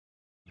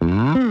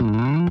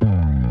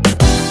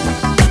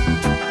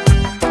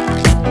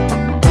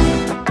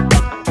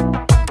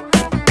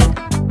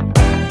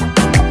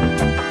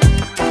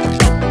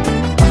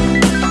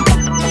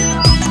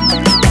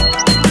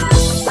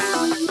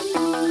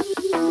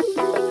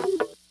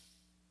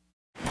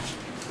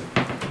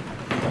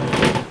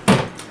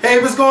Hey,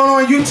 what's going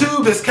on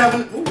YouTube? It's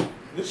Kevin. Ooh,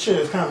 this shit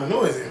is kind of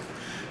noisy.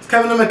 It's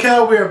Kevin and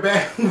Mikkel. We're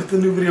back with the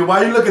new video.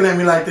 Why are you looking at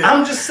me like that?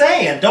 I'm just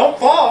saying, don't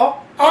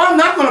fall. Oh, I'm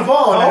not gonna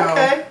fall now.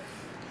 Okay.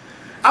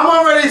 I'm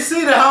already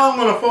seeing how I'm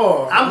gonna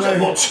fall. I'm just,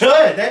 well, chill,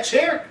 that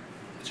chair.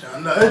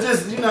 No, it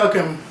just, you know,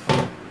 can.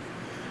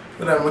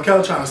 Whatever,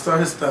 Mikkel trying to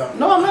start his stuff.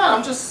 No, I'm not.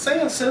 I'm just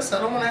saying, sis.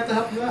 I don't want to have to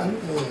help you out.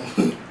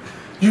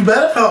 You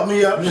better help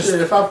me up.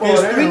 Shit, if I fall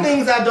There's down. 3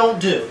 things I don't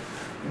do: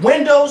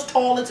 windows,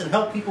 toilets, and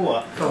help people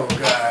up. Oh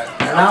God!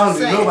 And I don't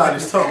do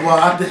nobody's toilet. Well,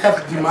 I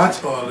have to do my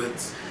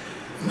toilets.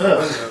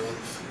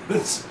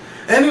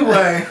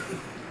 Anyway,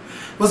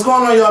 what's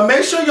going on, y'all?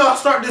 Make sure y'all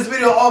start this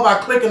video off by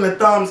clicking the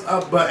thumbs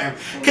up button.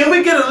 Can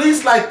we get at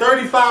least like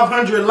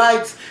 3,500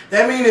 likes?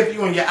 That means if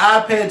you on your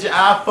iPad, your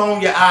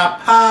iPhone, your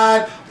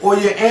iPod, or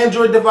your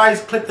Android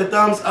device, click the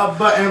thumbs up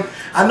button.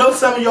 I know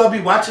some of y'all be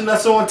watching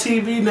us on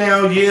TV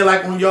now, yeah,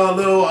 like on your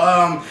little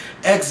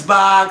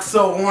Xbox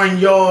or on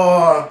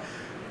your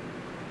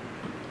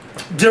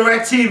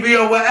DirecTV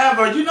or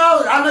whatever. You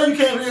know, I know you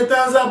can't hit the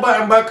thumbs up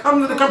button, but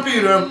come to the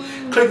computer,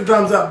 click the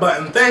thumbs up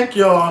button. Thank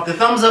y'all. The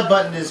thumbs up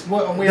button is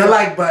what the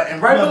like button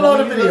right below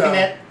the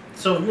video.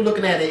 So if you're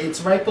looking at it, it's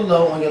right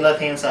below on your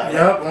left hand side.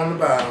 Yep, right? On the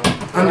bottom.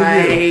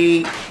 Under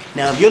you.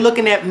 Now, if you're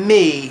looking at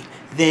me,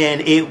 then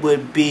it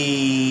would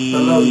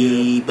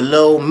be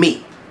below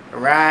me.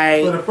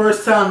 Right. For the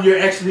first time, you're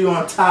actually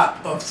on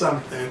top of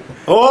something.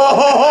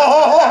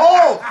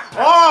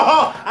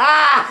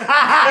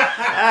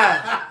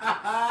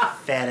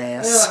 Fat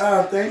ass.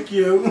 Thank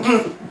you.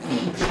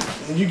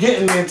 And you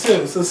getting there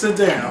too, so sit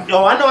down.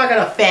 Oh, I know I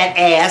got a fat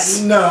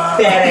ass. No.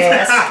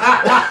 Fat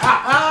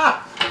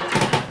ass.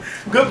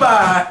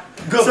 Goodbye.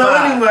 Goodbye. So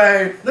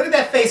anyway, look at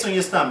that face on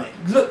your stomach.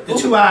 Look, the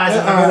 2 eyes.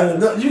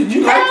 You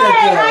like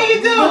that? How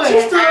you doing?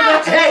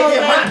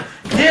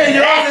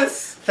 Yeah, yours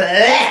is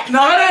flat.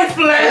 No, it ain't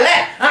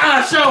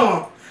flat. Show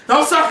them.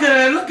 Don't suck it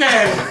and look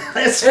at it.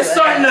 It's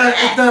starting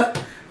to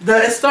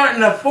it's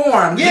starting to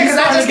form. Yeah, because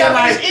I just got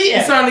like eating.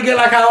 It's starting to get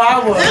like how I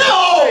was.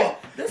 Ew!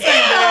 This ain't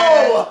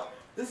bad.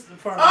 This is the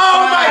front.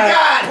 Oh my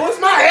God! What's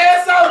my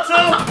ass out too?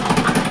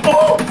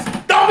 Oh,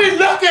 don't be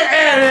looking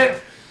at it.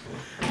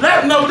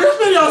 No, this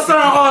video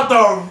started off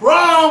the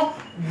wrong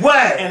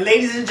way. And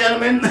ladies and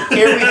gentlemen,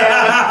 here we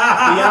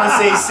have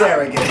Beyonce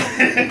surrogate.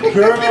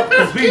 Girl,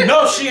 because we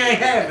know she ain't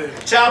having.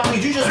 Child,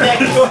 please, you just mad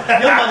because your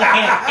mother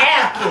can't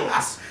have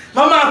kids.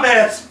 My mom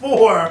has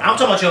 4. I'm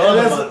talking about your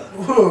other mother.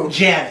 Who?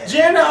 Janet.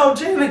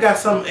 Janet got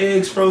some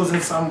eggs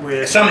frozen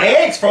somewhere. Some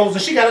eggs frozen?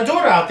 She got a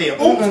daughter out there.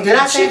 Ooh, did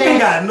I say that? She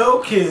ain't got no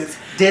kids.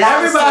 Did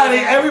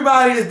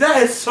everybody is,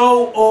 that is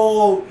so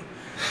old.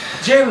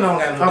 Janet don't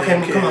got no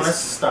damn kids. Come on, let's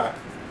start.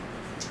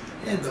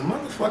 Yeah, the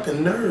motherfucking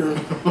nerve.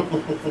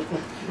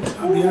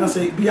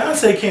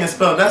 Beyonce can't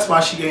spell. That's why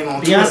she ain't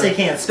on Twitter. Beyonce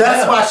can't spell.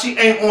 That's why she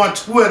ain't on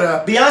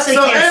Twitter. Beyonce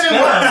can't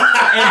spell.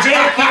 And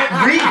Janet can't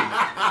read.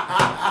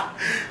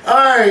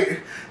 Alright.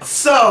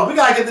 So, we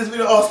gotta get this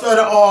video all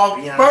started off.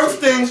 Beyonce first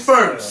things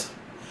first.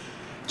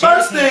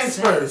 First things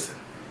first.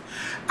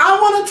 I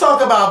want to talk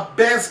about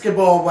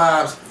basketball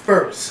wives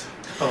first.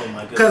 Oh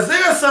my goodness. Because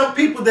there are some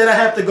people that I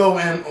have to go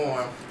in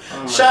on.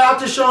 Shout out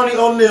to Shawnee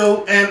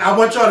O'Neal, and I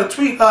want y'all to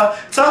tweet her.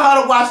 Tell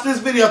her to watch this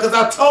video because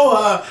I told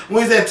her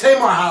when we was at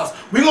Tamar house,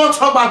 we're going to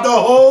talk about the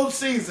whole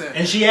season.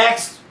 And she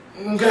asked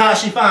how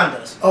she found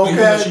us. Okay.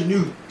 Even though she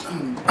knew.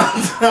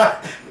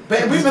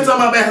 We've been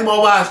talking about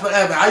basketball wives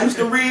forever. I used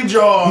to read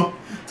y'all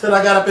till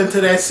I got up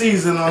into that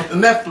season on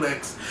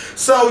Netflix.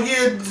 So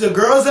yeah, the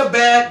girls are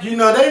back. You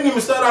know, they didn't even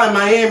start out in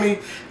Miami.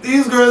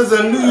 These girls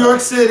are in New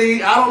York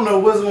City. I don't know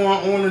what's going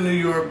on in New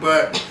York,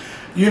 but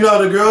you know,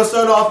 the girls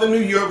start off in New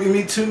York. We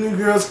meet 2 new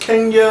girls,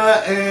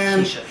 Kenya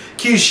and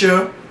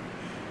Keisha.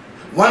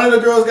 One of the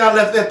girls got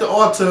left at the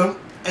altar,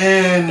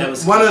 and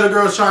one of the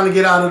girls trying to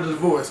get out of the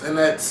divorce, and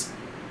that's,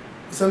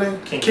 what's her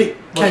name? Kenya.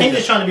 Well,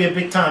 Kenya's trying to be a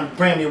big-time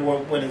Grammy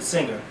Award-winning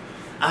singer.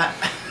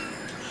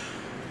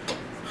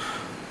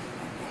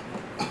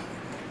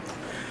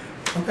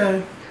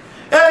 Okay.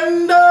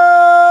 And I'm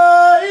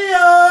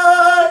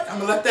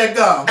gonna let that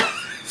go.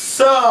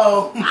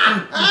 So.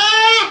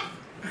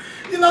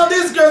 You know,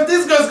 these girls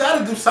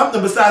gotta do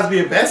something besides be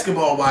a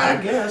basketball wife.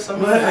 I guess. I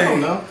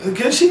don't know.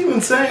 Can she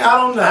even sing? I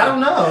don't know. I don't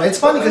know. It's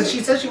funny because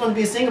she said she wanted to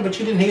be a singer, but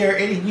you didn't hear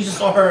any. You just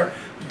saw her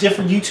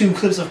different YouTube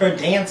clips of her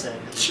dancing.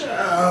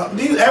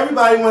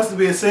 Everybody wants to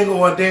be a singer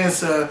or a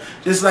dancer,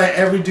 just like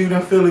every dude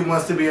in Philly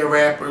wants to be a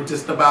rapper,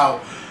 just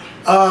about.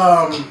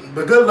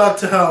 But good luck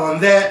to her on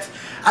that.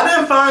 I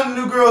didn't find the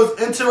new girls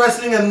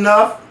interesting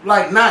enough.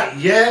 Like, not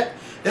yet.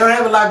 They don't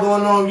have a lot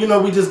going on. You know,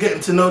 we just getting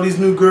to know these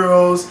new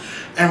girls.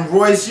 And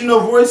Royce, you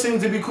know, Royce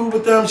seems to be cool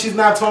with them. She's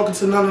not talking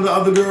to none of the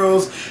other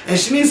girls. And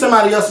she needs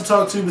somebody else to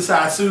talk to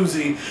besides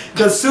Susie.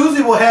 Because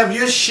Susie will have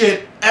your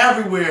shit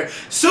everywhere.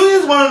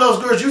 Susie's one of those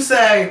girls you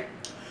say,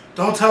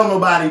 don't tell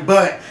nobody,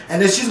 but.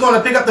 And then she's going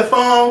to pick up the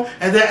phone,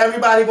 and then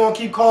everybody going to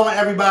keep calling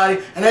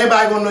everybody, and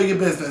everybody going to know your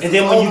business. And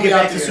then when you get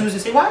back to Susie,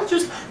 say, why did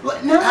you...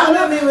 No,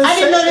 I didn't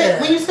know that.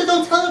 When you said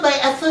don't tell nobody,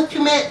 I thought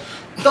you meant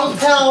Don't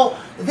tell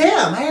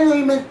them. I didn't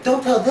even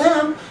don't tell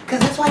them because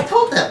that's why I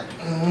told them.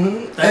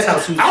 That's how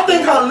Susie. I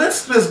think her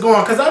lisp is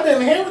going because I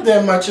didn't hear it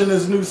that much in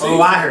this new season.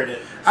 Oh, I heard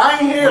it. I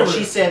ain't hear it.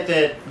 She said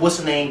that what's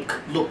her name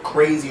looked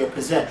crazy or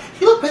possessed.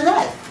 She looked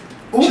possessed.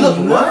 Ooh, she looked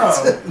no.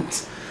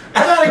 what?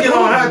 I gotta get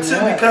on her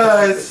too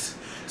because,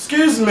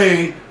 excuse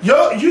me,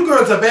 you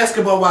girls are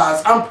basketball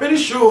wise. I'm pretty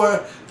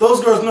sure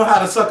those girls know how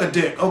to suck a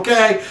dick.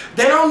 Okay,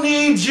 they don't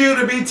need you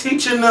to be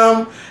teaching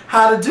them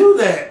how to do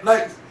that.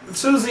 Like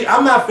Susie,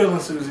 I'm not feeling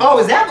Susie. Oh,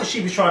 is that what she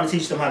was trying to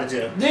teach them how to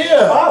do?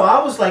 Yeah. Oh,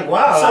 I was like,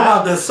 wow. Something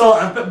about the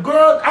salt.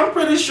 Girl, I'm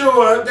pretty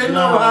sure they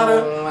know how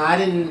to. I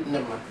didn't.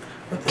 Never mind.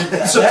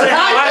 So that's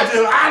how I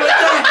do.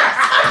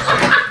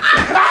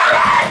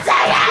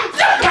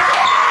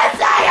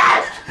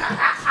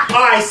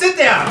 All right, sit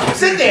down.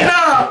 Sit down.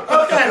 No,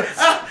 okay.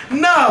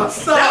 No,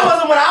 so. That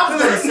wasn't what I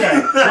was going to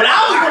say. What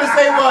I was going to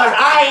say was,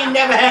 I ain't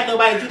never had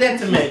nobody do that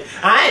to me.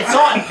 I ain't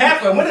salt and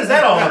pepper. What is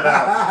that all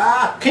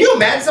about? Can you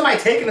imagine somebody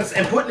taking us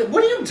and putting it?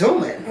 What are you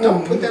doing?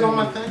 Don't put that on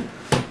my thing.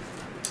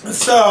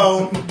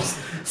 So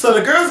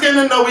the girls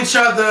getting to know each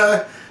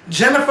other.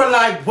 Jennifer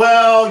like,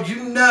 well,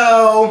 you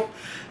know,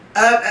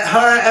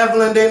 her and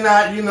Evelyn, they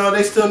not, you know,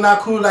 they still not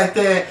cool like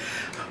that.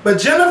 But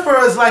Jennifer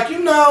is like, you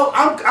know,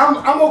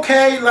 I'm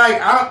okay.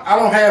 Like I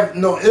don't have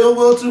no ill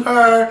will to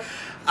her.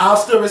 I'll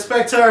still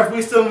respect her if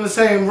we still in the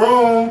same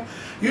room.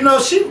 You know,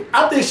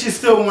 I think she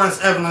still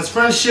wants Evelyn's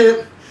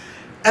friendship.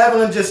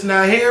 Evelyn just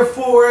not here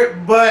for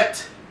it.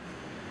 But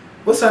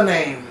what's her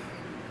name?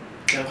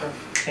 Jennifer?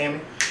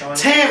 Tammy?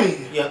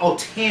 Tammy. Yeah. Oh,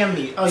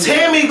 Tammy. Oh, yeah.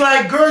 Tammy,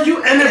 like, girl,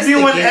 you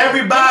interviewing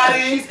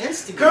everybody. Yeah,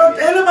 she's girl,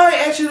 anybody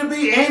ask you to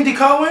be Andy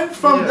Cohen?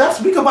 From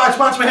we could watch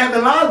what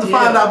happened live to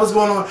find out what's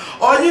going on.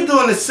 All you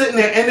doing is sitting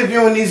there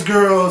interviewing these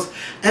girls,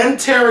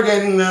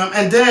 interrogating them,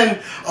 and then,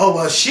 oh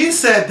well, she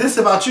said this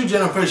about you,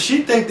 Jennifer.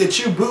 She think that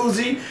you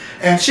boozy,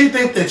 and she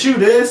think that you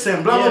this,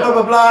 and blah blah blah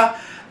blah blah.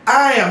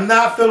 I am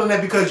not feeling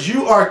that because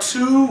you are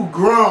too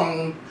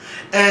grown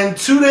and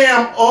too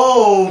damn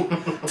old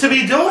to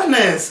be doing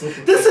this.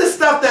 This is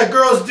stuff that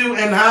girls do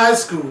in high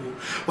school.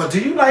 Well, do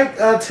you like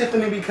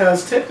Tiffany?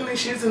 Because Tiffany,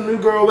 she's a new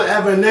girl,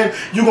 whatever, and then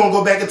you gonna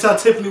go back and tell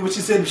Tiffany what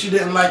she said if she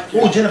didn't like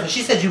you. Oh, Jennifer,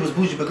 she said you was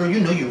bougie, but girl,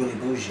 you know you really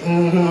bougie.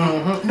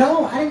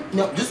 No, I didn't.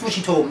 No, this is what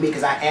she told me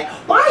because I asked.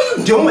 Why are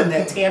you doing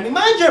that, Tammy?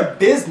 Mind your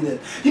business.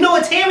 You know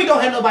what? Tammy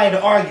don't have nobody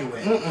to argue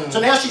with. So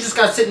now she just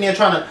got sitting there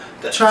trying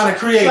to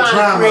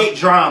create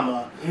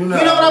drama. You know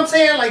what I'm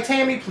saying? Like,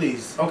 Tammy,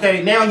 please.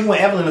 Okay, now you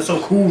and Evelyn are so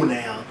cool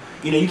now.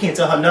 You know, you can't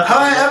tell her nothing.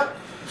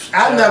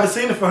 I've never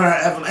seen it for her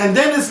and Evelyn. And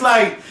then it's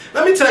like,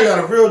 let me tell y'all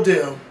the real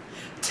deal.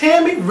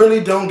 Tammy really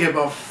don't give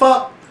a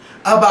fuck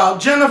about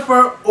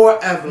Jennifer or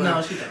Evelyn.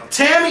 No, she don't.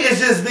 Tammy is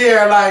just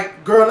there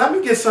like, girl, let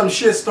me get some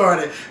shit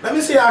started. Let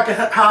me see how I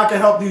can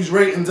help these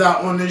ratings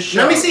out on this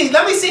show. Let me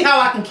see how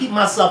I can keep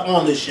myself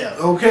on this show.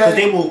 Okay. Because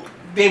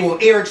they will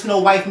Eric Snow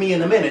wife me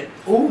in a minute.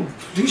 Ooh,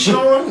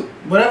 Deshawn?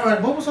 Whatever.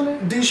 What was her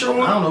name?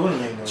 Deshawn? I don't know what her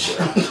name was.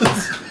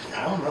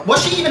 I don't know.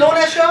 Was she even on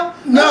that show?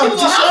 No,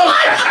 Deshawn.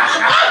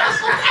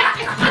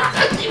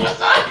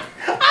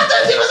 I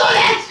thought she was on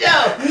that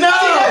show. No.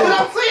 See, that's what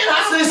I'm saying.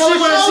 I don't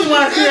know she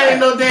wants to create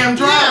no damn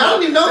drama. Yeah, I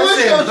don't even know what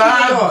show she was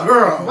on.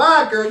 Girl.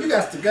 Bye, girl. You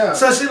got to go.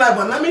 So she's like,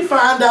 well, let me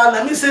find out.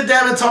 Let me sit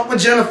down and talk with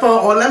Jennifer,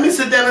 or let me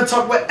sit down and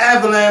talk with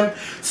Evelyn.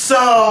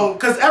 So,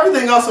 because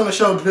everything else on the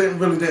show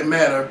really didn't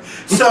matter.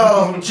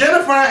 So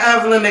Jennifer and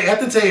Evelyn, they at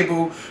the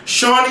table.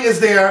 Shawnee is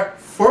there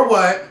for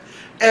what?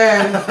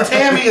 And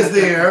Tammy is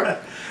there.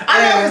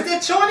 I know.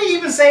 Did Shawnee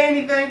even say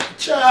anything?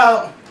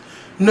 Child.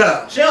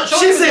 No.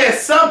 She said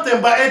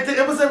something, but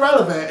it was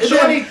irrelevant. It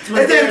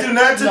didn't do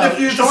nothing to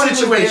diffuse the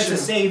situation.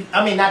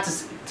 Not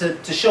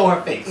to show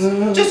her face.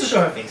 Just to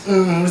show her face.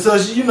 So,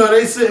 you know,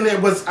 they sitting there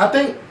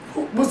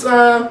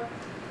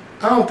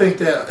I don't think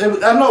that.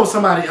 I know it was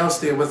somebody else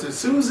there. Was it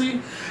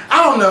Susie?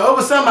 I don't know. It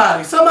was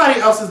somebody. Somebody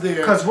else is there.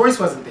 Because Royce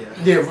wasn't there.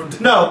 Yeah.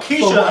 No,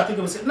 Keisha, I think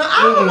it was. No,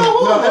 I don't know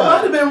who it was. It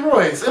might have been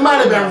Royce. It might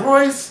have been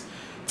Royce,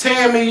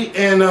 Tammy,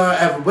 and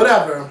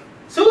whatever.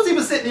 Susie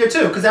was sitting there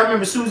too, because I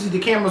remember Susie, the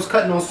camera was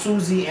cutting on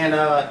Susie and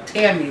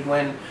Tammy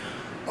when...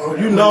 Oh,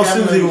 you know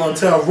Susie gonna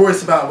tell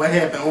Royce about what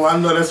happened. Oh, I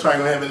know that's probably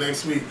gonna happen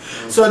next week.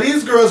 So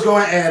these girls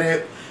going at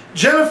it.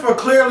 Jennifer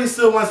clearly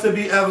still wants to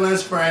be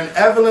Evelyn's friend.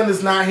 Evelyn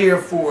is not here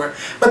for it.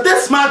 But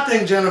that's my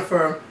thing,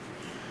 Jennifer.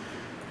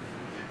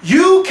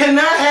 You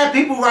cannot have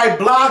people write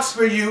blogs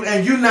for you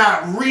and you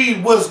not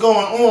read what's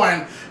going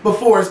on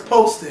before it's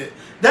posted.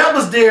 That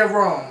was dead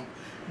wrong.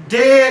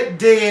 Dead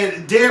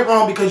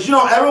wrong, because you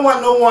don't ever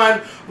want no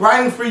one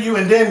writing for you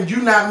and then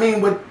you not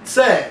mean what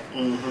said.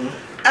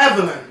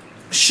 Evelyn,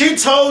 she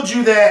told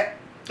you that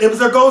it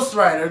was a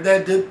ghostwriter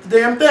that did the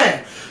damn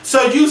thing.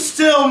 So you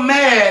still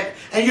mad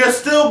and you're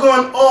still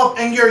going off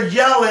and you're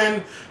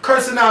yelling,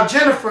 cursing out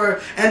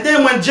Jennifer, and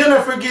then when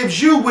Jennifer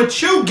gives you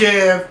what you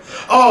give,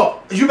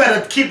 oh, you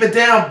better keep it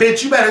down,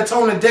 bitch, you better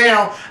tone it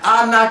down,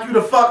 I'll knock you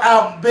the fuck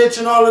out, bitch,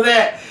 and all of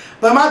that.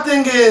 But my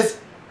thing is,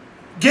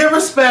 give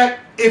respect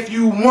if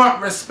you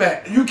want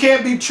respect. You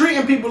can't be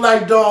treating people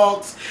like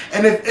dogs,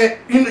 and if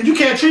you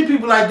can't treat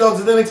people like dogs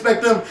and then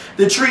expect them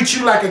to treat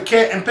you like a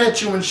cat and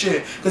pet you and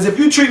shit. Because if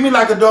you treat me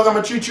like a dog, I'm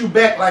gonna treat you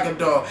back like a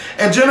dog.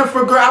 And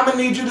Jennifer, girl, I'm gonna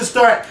need you to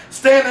start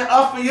standing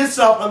up for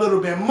yourself a little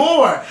bit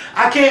more.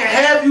 I can't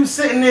have you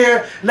sitting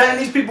there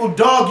letting these people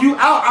dog you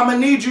out. I'm gonna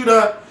need you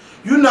to,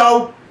 you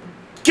know,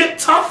 get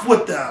tough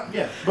with them.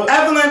 Yeah, but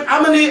Evelyn,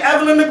 I'm gonna need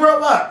Evelyn to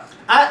grow up.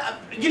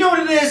 You know what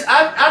it is?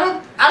 I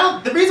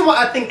don't. The reason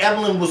why I think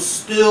Evelyn was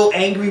still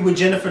angry with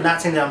Jennifer,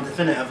 not saying that I'm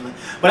defending Evelyn,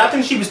 but I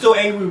think she was still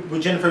angry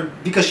with Jennifer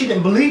because she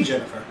didn't believe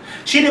Jennifer.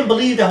 She didn't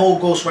believe the whole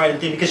ghostwriting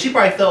thing because she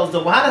probably felt as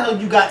though, well, how the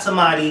hell you got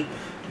somebody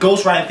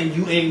ghostwriting thing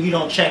and you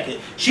don't check it?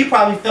 She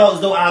probably felt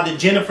as though either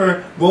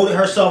Jennifer wrote it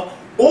herself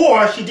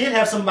or she did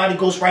have somebody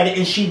ghostwrite it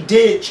and she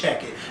did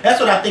check it. That's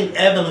what I think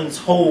Evelyn's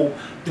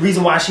the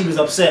reason why she was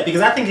upset. Because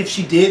I think if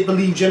she did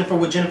believe Jennifer,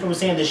 what Jennifer was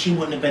saying, then she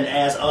wouldn't have been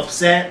as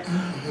upset.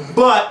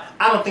 But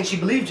I don't think she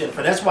believed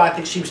Jennifer. That's why I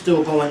think she was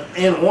still going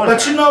in on her.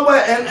 But you know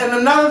what? And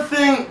another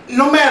thing,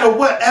 no matter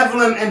what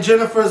Evelyn and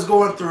Jennifer is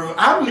going through,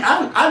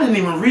 I didn't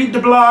even read the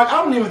blog.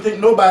 I don't even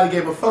think nobody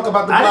gave a fuck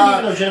about the blog.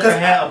 I didn't even know Jennifer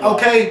had a blog.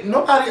 Okay,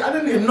 I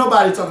didn't hear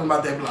nobody talking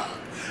about that blog.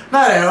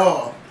 Not at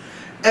all.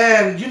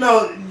 And you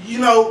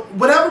know,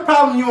 whatever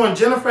problem you and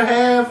Jennifer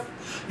have,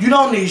 you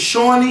don't need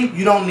Shawnee,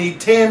 you don't need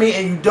Tammy,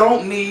 and you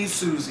don't need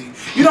Susie.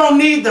 You don't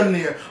need them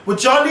there.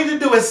 What y'all need to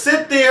do is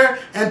sit there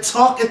and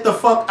talk it the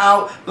fuck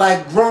out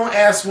like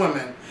grown-ass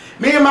women.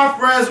 Me and my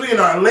friends, we in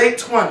our late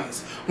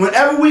 20s.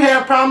 Whenever we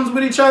have problems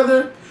with each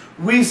other,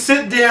 we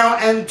sit down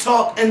and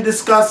talk and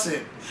discuss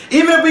it.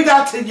 Even if we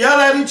got to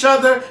yell at each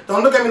other,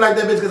 don't look at me like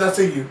that, bitch, because I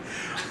see you.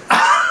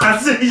 I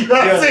see you,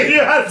 I see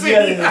you, I see you.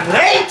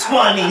 Late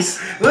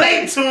 20s.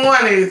 Late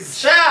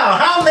 20s.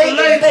 Child, how late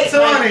Late is late?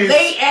 20s. Like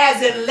late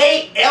as in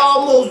late,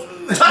 almost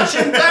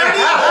touching 30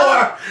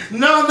 or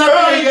no, not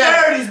early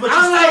 30s, but you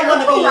still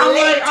want to be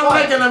late 20s. I'm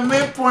like in the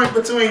midpoint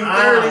between 30.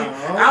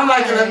 I'm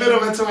like in the middle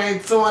between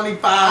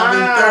 25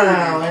 and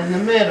 30. In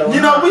the middle. You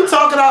know, we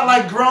talking out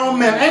like grown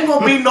men. Ain't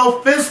gonna be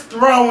no fist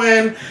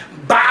throwing,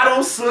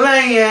 bottle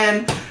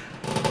slaying.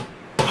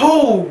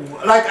 Who?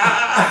 Like,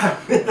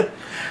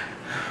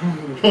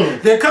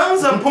 there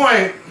comes a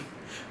point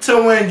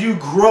to when you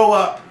grow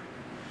up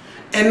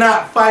and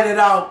not fight it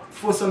out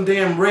for some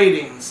damn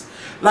ratings.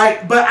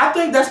 Like, but I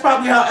think that's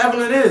probably how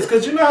Evelyn is,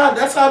 because you know how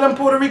that's how them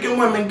Puerto Rican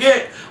women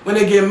get when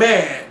they get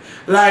mad.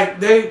 Like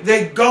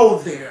they go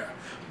there.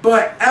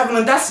 But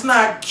Evelyn, that's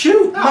not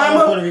cute,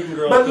 mama. Puerto Rican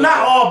girls, but not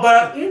all.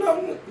 But you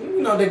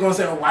know they're gonna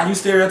say, oh, "Why you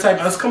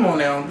stereotyping us?" Come on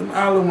now, them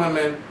island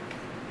women,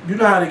 you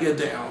know how to get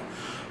down.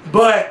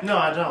 But no,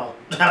 I don't.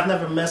 I've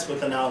never messed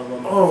with an island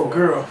woman. Oh, before.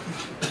 girl.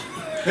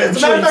 As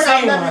a matter of fact,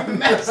 I've never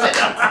messed with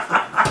them.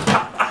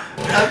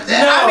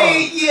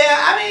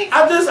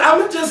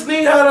 I just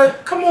need her to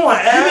come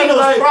on. You mean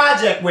those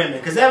project women?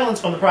 Because Evelyn's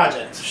from the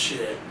projects.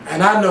 Shit.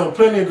 And I know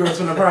plenty of girls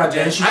from the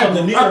projects. And she's from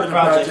the New York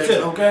projects too.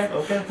 Okay.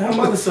 Okay. My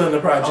mother's son in the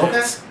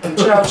projects. Okay. And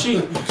child,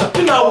 you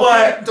know okay.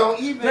 what? Don't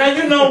even. Now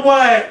you know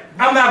what?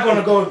 I'm not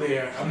gonna go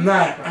there. I'm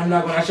not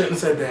gonna. I shouldn't have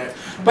said that.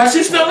 But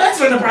she still lives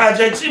in the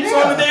projects. She was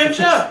on the damn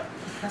show.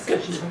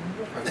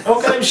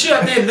 Okay, she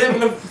out there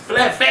living a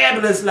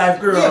fabulous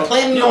life, girl. Yeah,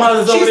 playing your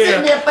mother's over there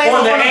on the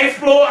 8th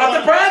floor of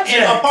the project.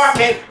 In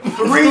apartment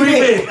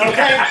 3B.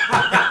 Okay.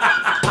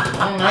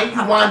 Now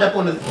you wind up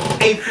on the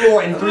 8th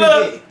floor in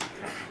 3B.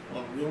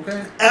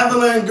 Okay.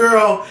 Evelyn,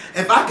 girl,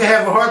 if I could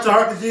have a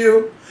heart-to-heart with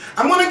you,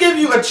 I'm gonna give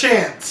you a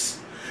chance.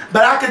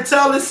 But I could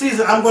tell this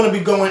season I'm gonna be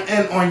going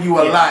in on you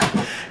a lot.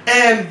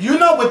 And you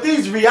know, with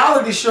these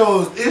reality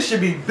shows, it should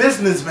be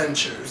business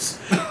ventures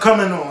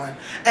coming on.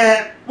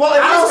 And well,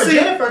 it was for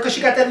Jennifer because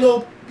she got that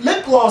little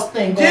lip gloss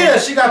thing going. Yeah,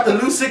 she got the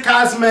Lucid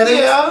Cosmetics.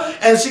 Yeah.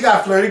 And she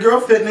got Flirty Girl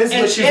Fitness.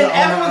 And, which she's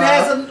Evelyn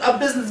has a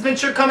business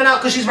venture coming out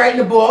because she's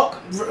writing a book.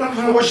 Or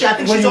I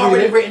think she's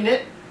already written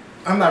it.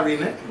 I'm not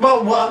reading it.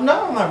 Well,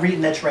 no, I'm not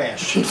reading that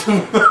trash.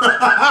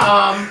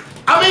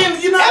 I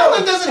mean, you know,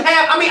 Evelyn doesn't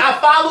have. I mean, I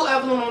follow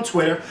Evelyn on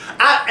Twitter.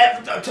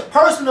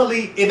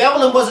 Personally, if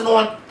Evelyn wasn't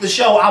on the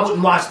show, I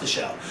wouldn't watch the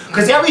show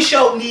because every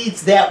show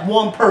needs that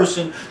one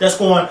person that's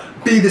going to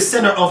be the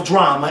center of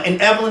drama, and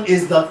Evelyn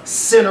is the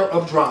center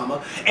of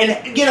drama.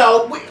 And you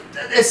know,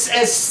 as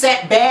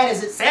bad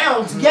as it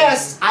sounds,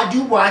 yes, I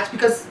do watch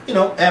because you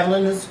know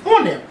Evelyn is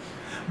on there,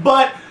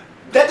 but.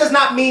 That does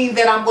not mean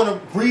that I'm going to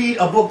read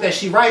a book that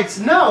she writes.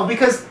 No,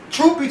 because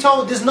truth be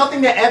told, there's nothing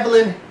that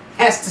Evelyn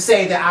has to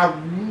say that I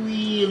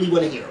really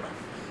want to hear about.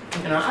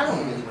 You know, I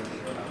don't really want to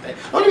hear about that.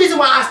 The only reason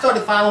why I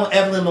started following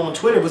Evelyn on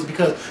Twitter was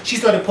because she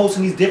started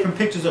posting these different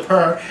pictures of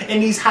her in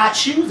these hot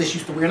shoes that she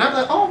used to wear. And I was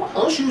like, oh, wow,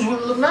 those shoes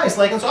really look nice.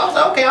 Like, and so I was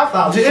like, okay, I'll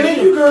follow. Do any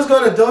of you girls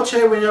go to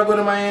Dolce when y'all go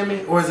to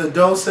Miami? Or is it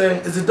Dulce?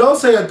 Is it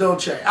Dulce or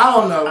Dolce? I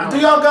don't know. Do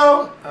y'all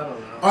go? I don't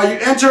know. Are you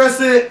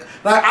interested?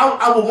 Like,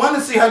 I would want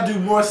to see her do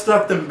more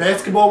stuff than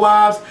Basketball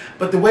Wives,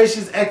 but the way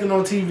she's acting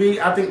on TV,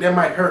 I think that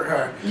might hurt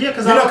her. Yeah,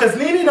 because you know, because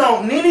Nene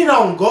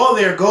don't go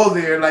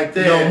there like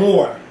that. No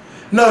more.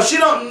 No, she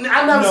don't.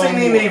 I never No seen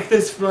Nene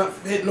fist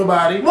hit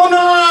nobody. Well,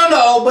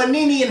 no. But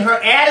Nene and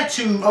her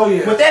attitude. Oh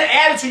yeah. With that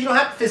attitude, you don't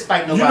have to fist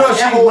fight nobody. You know,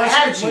 that whole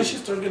attitude. When she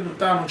started getting the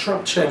Donald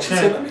Trump check, she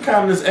said, "Let me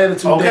calm this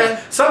attitude down."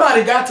 Okay.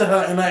 Somebody got to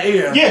her in her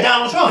ear. Yeah,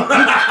 Donald Trump.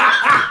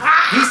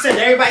 He sent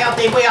everybody out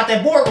there way out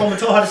that boardroom and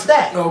told her to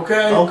stack.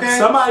 Okay.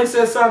 Somebody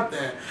said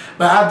something,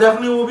 but I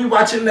definitely will be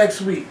watching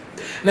next week.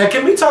 Now,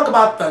 can we talk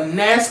about the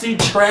nasty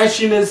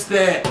trashiness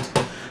that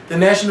the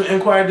National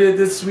Enquirer did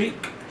this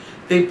week?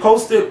 They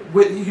posted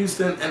Whitney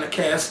Houston in a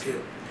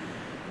casket.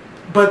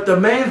 But the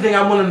main thing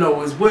I want to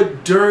know is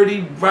what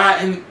dirty,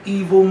 rotten,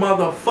 evil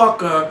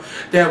motherfucker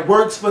that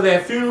works for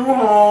that funeral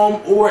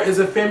home or is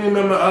a family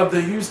member of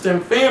the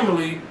Houston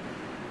family,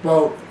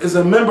 well, is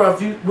a member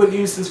of Whitney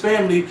Houston's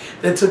family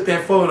that took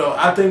that photo.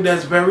 I think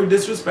that's very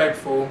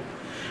disrespectful.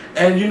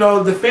 And, you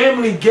know, the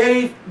family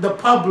gave the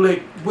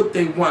public what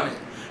they wanted.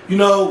 You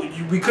know,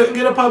 we couldn't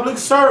get a public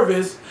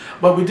service,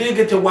 but we did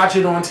get to watch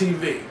it on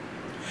TV.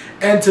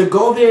 And to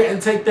go there and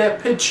take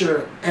that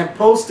picture and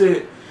post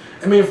it,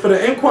 I mean, for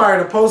the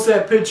Enquirer to post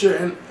that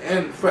picture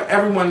and for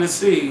everyone to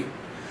see,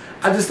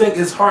 I just think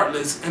it's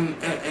heartless and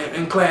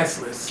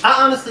classless.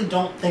 I honestly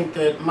don't think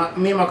that,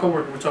 me and my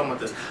coworker were talking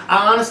about this,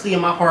 I honestly in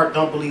my heart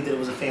don't believe that it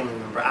was a family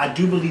member. I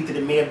do believe that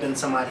it may have been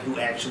somebody who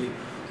actually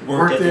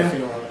worked at the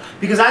funeral.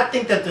 Because I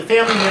think that the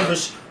family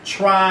members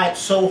tried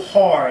so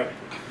hard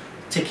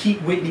to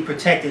keep Whitney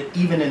protected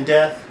even in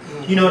death.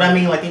 You know what I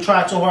mean? Like they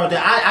tried so hard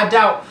that I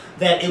doubt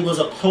that it was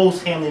a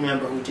close family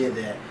member who did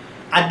that.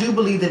 I do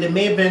believe that it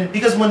may have been,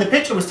 because when the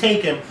picture was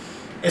taken,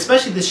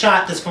 especially the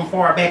shot that's from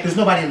far back, there's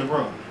nobody in the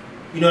room.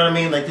 You know what I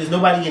mean? Like there's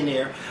nobody in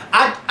there.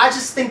 I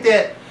just think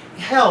that,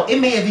 hell, it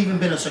may have even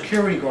been a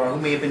security guard who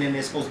may have been in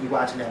there supposed to be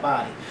watching that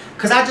body.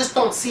 Because I just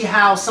don't see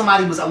how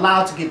somebody was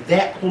allowed to get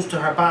that close to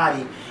her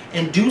body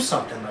and do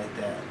something like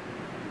that.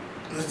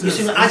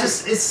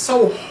 It's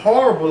so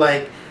horrible,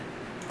 like,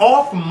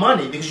 all for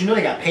money, because you know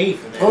they got paid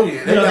for that. Oh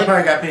yeah, they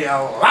probably got paid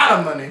a lot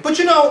of money. But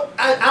you know,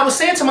 I was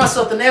saying to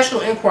myself, the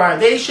National Enquirer,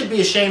 they should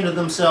be ashamed of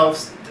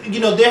themselves.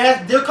 You know,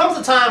 there comes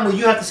a time where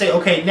you have to say,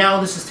 okay,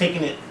 now this is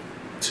taking it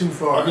too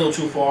far, a little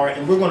too far,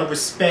 and we're going to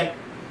respect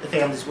the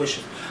family's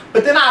wishes.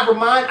 But then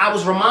I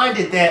was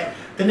reminded that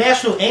the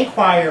National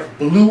Enquirer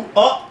blew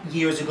up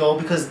years ago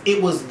because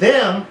it was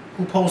them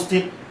who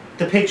posted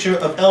the picture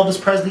of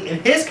Elvis Presley in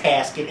his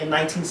casket in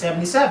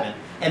 1977.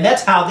 And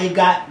that's how they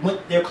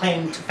went their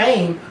claim to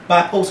fame,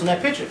 by posting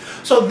that picture.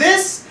 So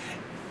this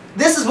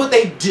is what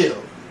they do.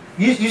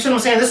 You see what I'm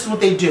saying? This is what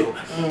they do.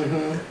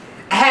 Mm-hmm.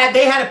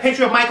 They had a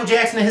picture of Michael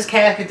Jackson in his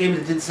casket, they would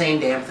have did the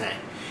same damn thing.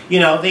 You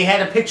know, they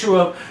had a picture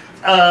of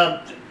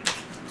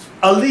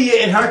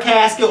Aaliyah in her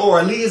casket or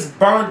Aaliyah's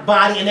burned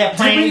body in that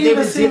plane. Did we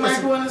even see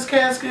Michael in his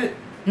casket?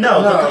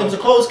 No, it was a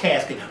closed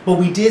casket. But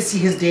we did see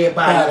his dead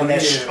body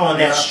on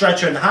that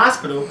stretcher in the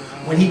hospital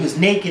when he was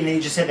naked and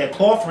he just had that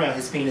cloth around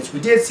his penis. We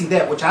did see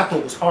that, which I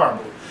thought was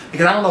horrible.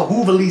 Because I don't know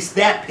who released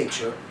that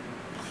picture.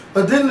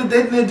 But didn't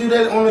they do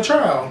that on the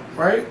trial,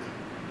 right?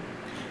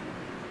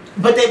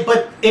 But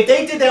if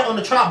they did that on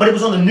the trial, but it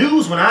was on the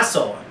news when I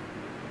saw it.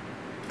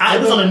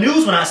 It was on the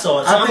news when I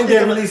saw it. So I think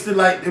they released it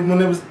like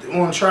when it was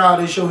on trial.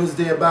 They show his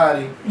dead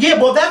body. Yeah,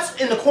 well, that's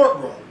in the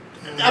courtroom.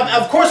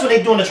 Of course, when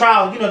they're doing the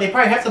trial, you know, they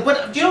probably have to.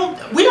 But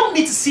we don't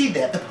need to see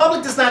that. The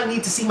public does not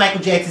need to see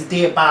Michael Jackson's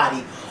dead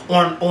body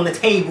on a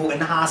table in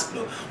the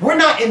hospital. We're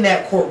not in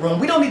that courtroom.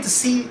 We don't need to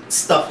see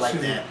stuff like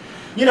that.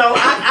 You know,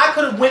 I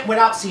could have went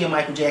without seeing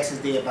Michael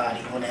Jackson's dead body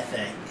on that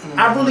thing. Mm-hmm.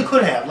 I really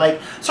could have. Like,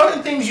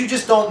 certain things you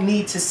just don't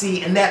need to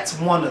see, and that's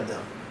one of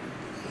them.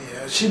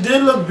 Yeah, she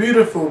did look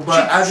beautiful,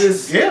 but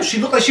she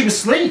looked like she was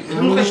asleep. It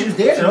didn't look like she was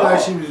dead at all.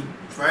 Like she was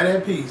right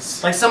at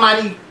peace. Like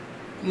somebody,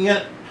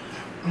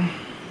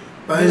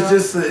 But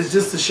it's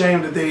just a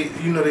shame that they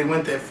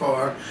went that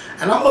far,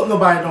 and I hope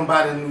nobody don't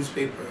buy the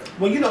newspaper.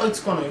 Well, it's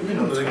gonna,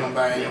 they're gonna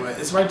buy it anyway.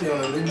 It's right there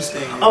on the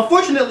newsstand.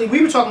 Unfortunately,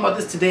 we were talking about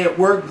this today at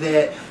work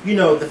that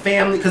the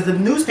family, because the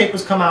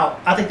newspapers come out.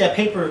 I think that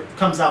paper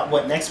comes out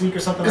next week or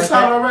something like that. It's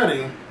out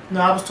already.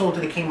 No, I was told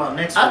that it came out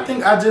next week. I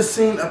think I just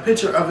seen a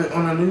picture of it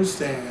on the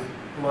newsstand.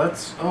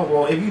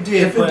 Well, if you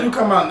did, if it do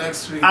come out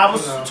next week, I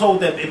was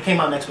told that it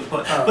came out next week.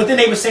 But then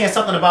they were saying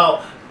something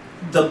about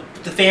the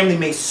family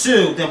may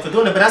sue them for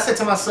doing it. But I said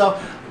to myself,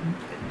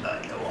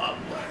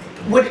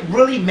 would it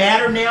really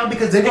matter now,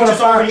 because the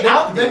picture's already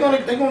out there?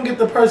 They're gonna get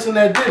the person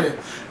that did it.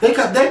 They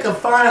could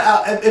find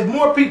out if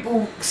more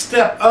people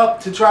step up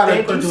to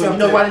try to do something. You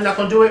know why they're not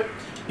gonna do it?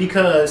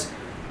 Because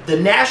the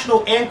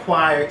National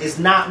Enquirer is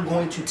not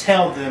going to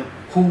tell them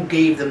who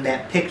gave them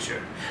that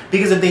picture.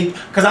 Because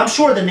I'm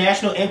sure the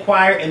National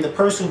Enquirer and the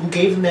person who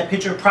gave them that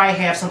picture probably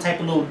have some type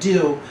of little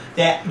deal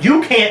that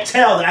you can't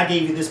tell that I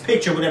gave you this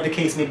picture, whatever the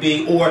case may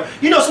be, or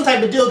some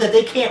type of deal that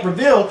they can't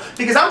reveal.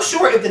 Because I'm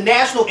sure if the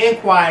National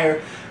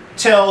Enquirer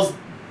tells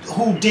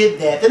who did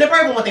that, then they're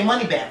probably gonna want their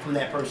money back from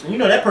that person.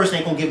 That person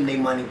ain't gonna give them their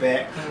money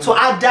back. Mm-hmm. So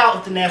I doubt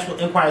if the National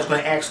Enquirer is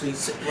gonna actually.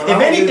 If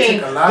anything,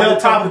 they'll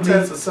probably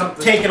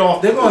take it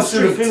off. They're gonna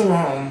sue the funeral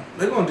home.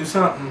 They're gonna do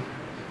something.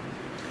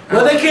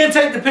 Well, they can't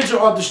take the picture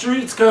off the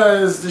streets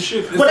because the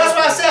shit. But that's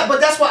what I said.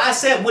 But that's why I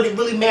said, would it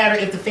really matter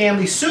if the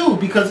family sued?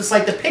 Because it's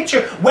like the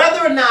picture,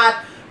 whether or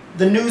not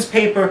the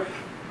newspaper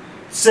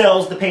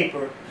sells the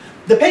paper,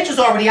 the picture's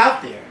already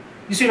out there.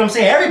 You see what I'm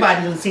saying?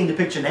 Everybody doesn't see the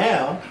picture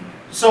now,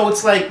 so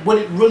it's like, would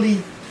it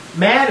really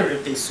matter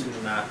if they sued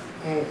or not?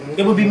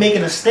 It would be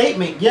making a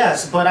statement,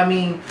 yes. But I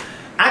mean,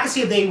 I can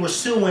see if they were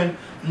suing,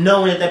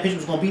 knowing that that picture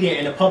was going to be there,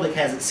 and the public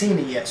hasn't seen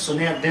it yet. So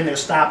now, then they're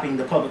stopping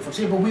the public from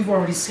seeing it. But we've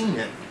already seen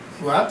it.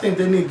 Well, I think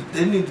they need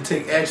to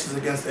take actions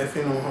against that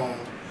funeral home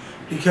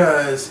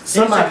because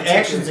somebody take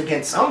actions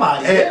against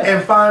somebody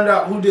and find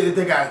out who did. If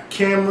they got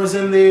cameras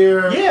in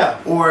there,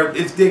 or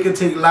if they could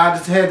take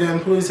had the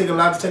employees take a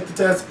lie detector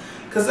test,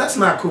 because that's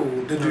not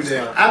cool to do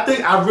that.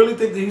 I really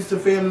think the Houston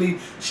family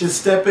should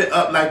step it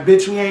up. Like,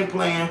 bitch, we ain't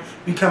playing.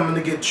 We coming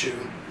to get you.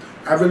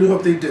 I really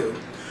hope they do.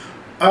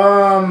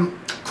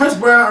 Chris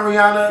Brown and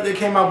Rihanna, they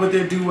came out with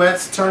their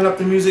duets, Turn Up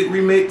the Music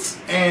remix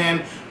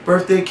and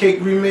Birthday Cake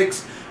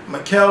remix.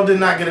 Mikkel did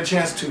not get a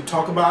chance to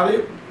talk about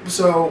it.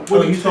 So,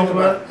 what do you think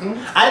about it?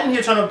 I didn't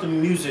hear Turn Up the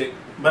Music,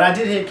 but I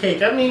did hear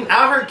Cake. I mean,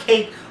 I heard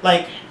Cake,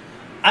 like,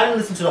 I didn't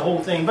listen to the whole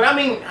thing, but I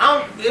mean,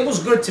 it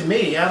was good to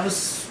me.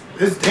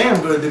 It's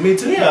damn good to me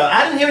too. Yeah,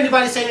 I didn't hear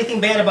anybody say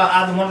anything bad about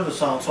either one of the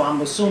songs, so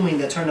I'm assuming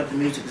that Turn Up the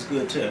Music is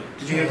good too.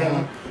 Did you hear that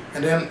one?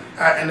 And then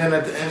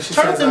at the end she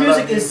Turn says, Up the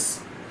Music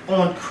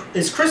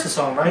is Chris's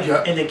song, right?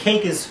 Yeah. And then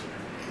Cake is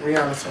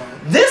Rihanna's song.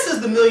 This is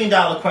the $1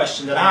 million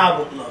question that I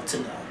would love to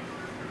know.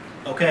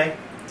 Okay?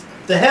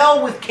 The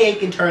hell with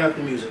Cake and Turn Up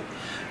the Music.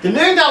 The $1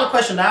 million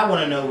question that I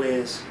want to know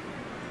is,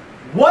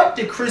 what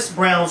did Chris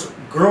Brown's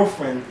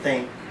girlfriend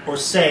think or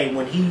say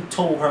when he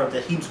told her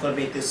that he was going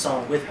to make this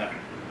song with her?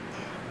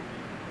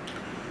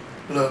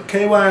 Look,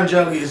 KY and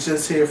Jelly is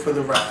just here for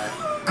the ride.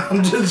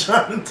 I'm just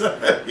trying to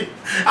tell you.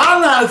 I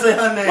don't know how to say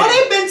her name. Well,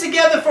 they've been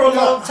together for a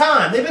long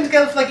time. They've been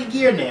together for like a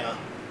year now.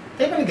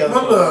 They've been together for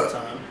a long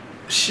time.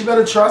 She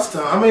better trust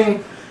him. I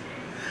mean,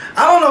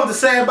 I don't know what to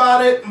say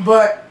about it,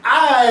 but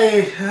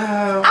I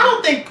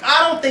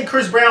don't think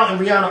Chris Brown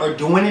and Rihanna are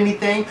doing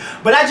anything,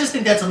 but I just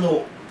think that's a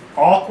little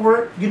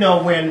awkward. You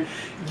know, when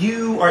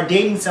you are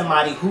dating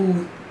somebody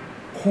who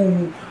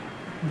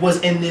was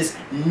in this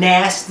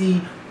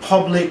nasty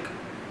public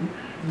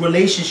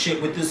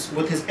relationship with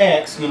his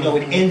ex, you know,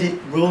 it ended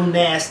real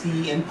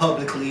nasty and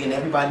publicly, and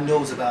everybody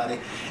knows about it.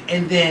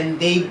 And then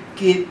they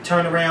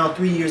turn around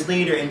 3 years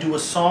later and do a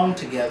song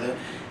together,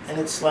 and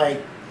it's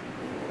like,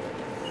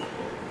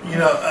 it's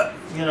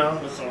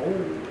like,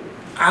 oh.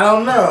 I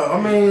don't know.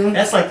 I mean,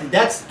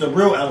 that's the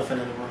real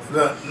elephant in the room.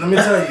 Look, let me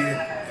tell you,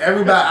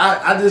 everybody,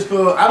 I just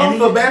feel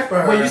feel bad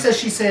for her. When you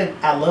said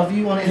 "I love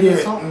you" on the end of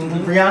the song,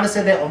 Rihanna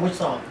said that on which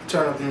song?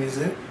 Turn Up the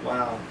Music.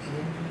 Wow.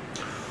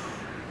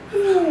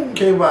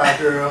 KY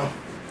girl.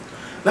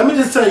 Let me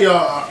just tell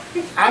y'all,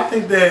 I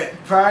think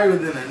that probably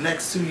within the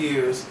next 2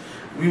 years,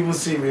 we will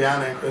see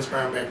Rihanna and Chris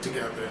Brown back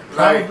together.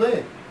 Probably.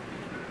 Like,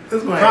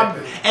 it's going to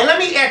happen. And let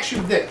me ask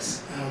you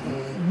this.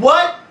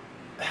 What,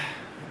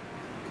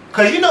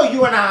 because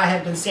you and I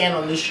have been saying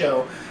on this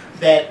show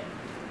that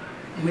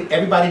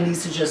everybody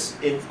needs to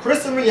just, if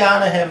Chris and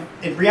Rihanna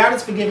if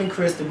Rihanna's forgiving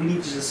Chris, then we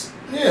need to just...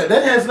 Yeah,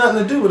 that has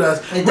nothing to do with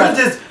us.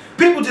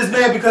 People just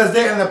mad because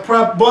they're in the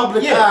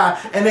public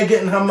eye and they're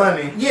getting her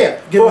money. Yeah.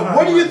 But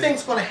what do you think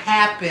is going to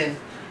happen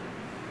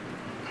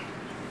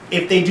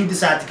if they do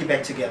decide to get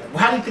back together?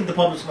 How do you think the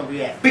public's going to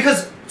react?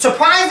 Because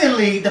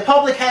surprisingly, the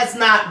public has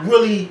not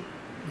really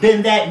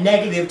been that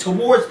negative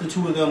towards the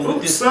two of them.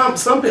 With this.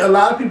 A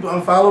lot of people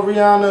unfollow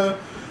Rihanna.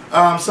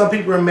 Some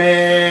people are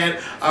mad.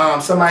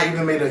 Somebody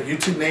even made a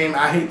YouTube name,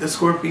 I Hate the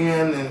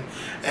Scorpion,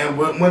 and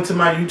went to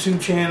my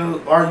YouTube channel,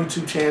 our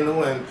YouTube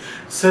channel, and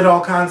said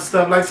all kinds of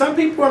stuff. Like, some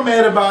people are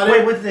mad about it.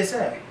 Wait, what did they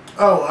say?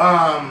 Oh,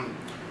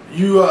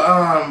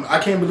 I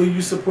can't believe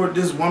you support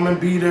this woman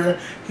beater.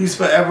 He's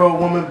forever a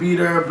woman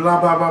beater. Blah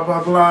blah blah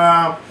blah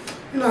blah.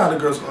 You know how the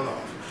girl's going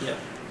off. Yeah.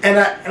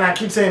 And I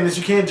keep saying this.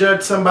 You can't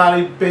judge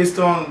somebody based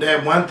on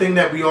that one thing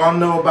that we all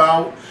know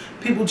about.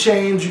 People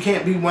change. You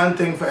can't be one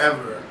thing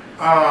forever.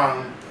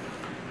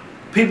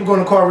 People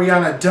gonna call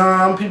Rihanna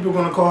dumb. People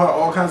gonna call her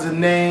all kinds of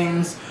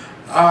names.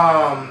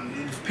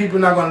 People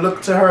not gonna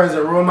look to her as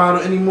a role model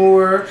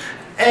anymore,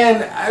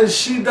 and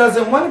she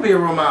doesn't want to be a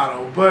role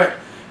model. But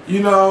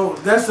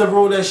that's the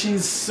role that she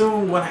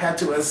soon will have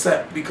to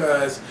accept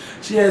because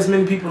she has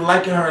many people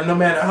liking her, no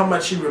matter how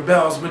much she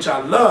rebels, which I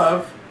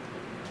love.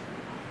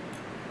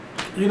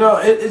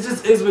 It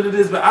just is what it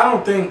is. But I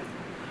don't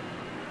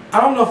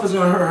know if it's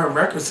gonna hurt her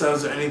record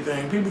sales or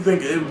anything. People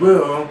think it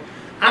will.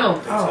 I don't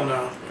think so. I don't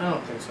know. I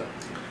don't think so.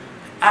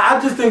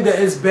 I just think that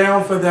it's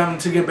bound for them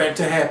to get back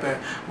to happen.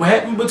 What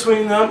happened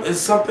between them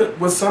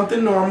was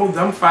something normal,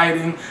 them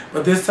fighting,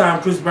 but this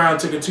time Chris Brown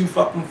took it too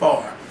fucking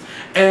far.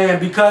 And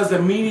because the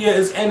media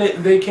is in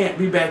it, they can't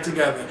be back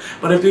together.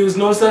 But if there was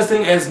no such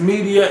thing as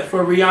media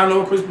for Rihanna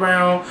or Chris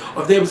Brown,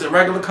 or if they was a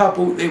regular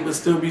couple, they would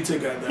still be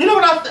together. You know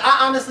what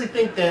I honestly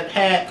think that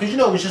because it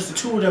was just the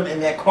two of them in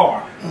that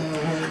car.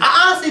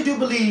 I honestly do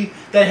believe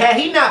that had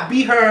he not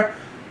beat her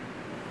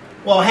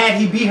well, had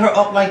he beat her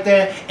up like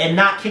that and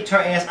not kicked her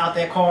ass out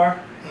that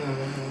car,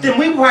 then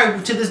we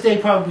probably, to this day,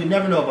 probably would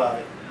never know about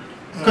it.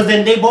 Because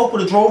then they both would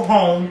have drove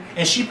home,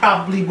 and she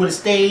probably would have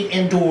stayed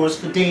indoors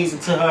for days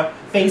until her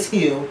face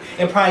healed,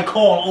 and probably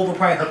called over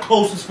probably her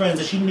closest friends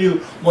that she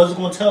knew wasn't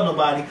going to tell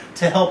nobody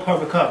to help her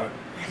recover.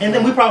 And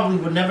then we probably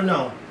would never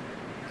know.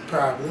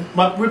 Probably.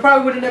 But we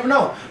probably would have never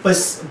known.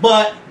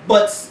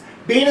 But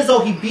being as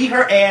though he beat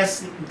her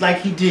ass like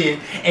he did,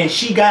 and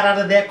she got out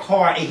of that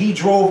car and he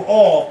drove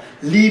off,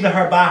 leaving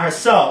her by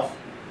herself,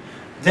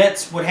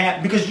 that's what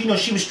happened. Because, you know,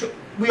 she was...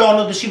 We all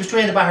know that she was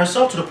stranded by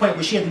herself to the point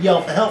where she had to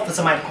yell for help for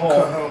somebody to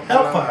call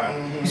help for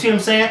her. You see what I'm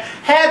saying?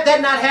 Had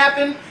that not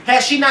happened,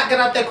 had she not got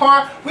out that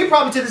car, we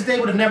probably to this day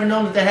would have never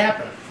known that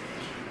happened.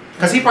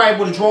 Because he probably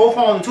would have drove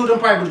home, the two of them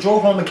probably would have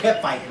drove home and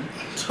kept fighting.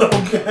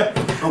 Okay.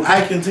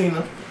 Ike and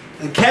Tina.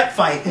 And kept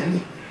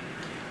fighting.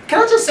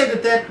 Can I just say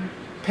that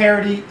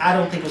parody, I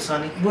don't think was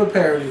funny. What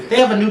parody? They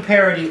have a new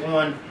parody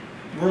on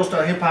World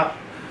Star Hip Hop.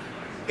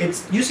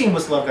 You seen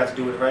What's Love Got to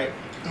Do with it, right?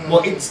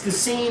 Well, it's the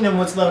scene in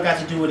What's Love Got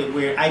to Do with it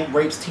where Ike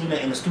rapes Tina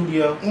in the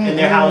studio in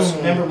their house.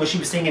 Remember when she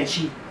was singing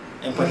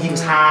but he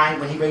was high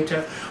when he raped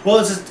her? Well,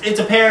 it's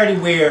a parody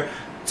where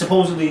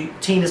supposedly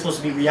Tina's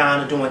supposed to be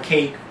Rihanna doing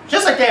Cake.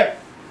 Just like that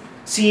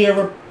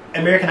Sierra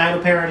American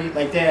Idol parody,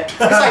 like that.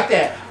 It's like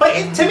that.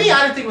 But to me,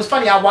 I didn't think it was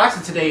funny. I watched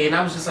it today and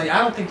I was just like,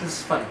 I don't think this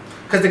is funny.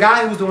 Because the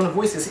guy who was doing the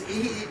voices,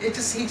 he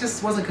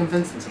just wasn't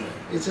convincing to me.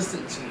 It just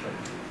didn't seem funny.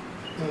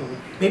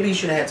 Maybe he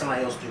should have had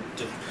somebody else do.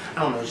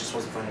 I don't know, it just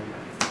wasn't funny.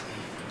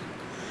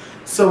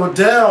 So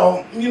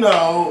Adele, you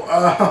know,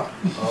 oh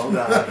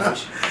God,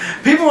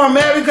 people are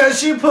mad because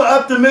she put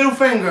up the middle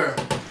finger,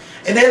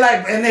 and they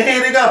like, and then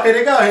here they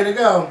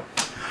go.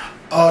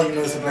 Oh, you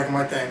know it's a black and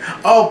white thing.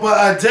 Oh,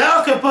 but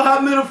Adele can put her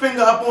middle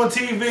finger up on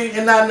TV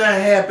and not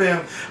nothing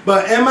happen.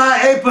 But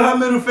MIA put her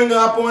middle finger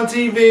up on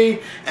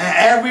TV and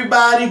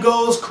everybody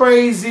goes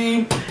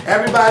crazy.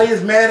 Everybody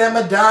is mad at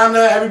Madonna.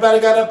 Everybody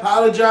got to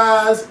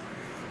apologize.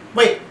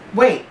 Wait,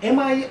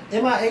 MIA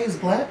is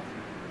black?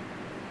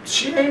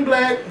 She ain't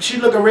black. She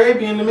look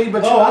Arabian to me,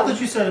 but I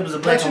thought you said it was a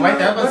black and white.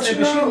 She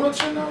don't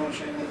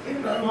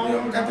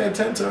got that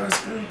tint to her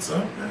skin,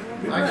 so.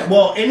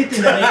 Well,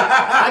 anything that ain't,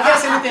 I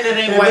guess anything that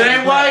ain't white. If it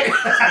ain't white.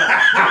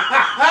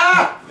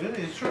 It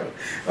is true.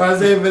 I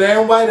say if it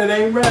ain't white, it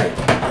ain't right.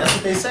 That's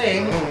what they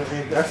say.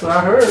 That's what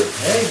I heard.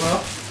 Hey,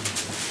 well.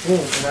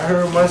 And I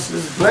heard much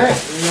is black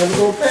and never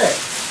go back.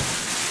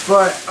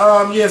 But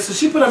yeah, so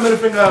she put her middle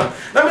finger up.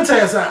 Let me tell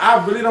you something.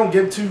 I really don't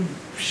give two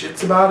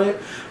shits about it.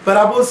 But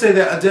I will say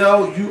that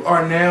Adele, you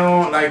are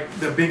now like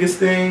the biggest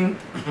thing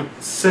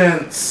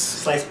since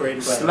Sliced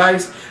bread.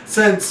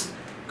 Since,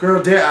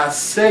 girl, dare I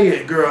say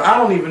it, girl? I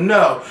don't even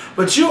know.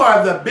 But you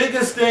are the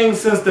biggest thing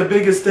since the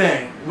biggest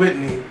thing,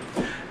 Whitney.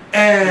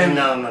 And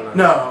no,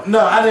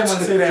 I didn't want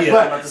to say that.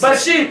 Yeah, but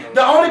she,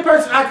 the only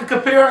person I could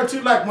compare her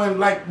to, like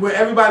when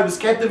everybody was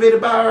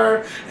captivated by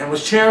her and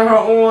was cheering her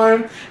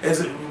on,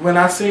 is when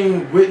I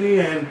seen Whitney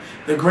and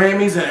the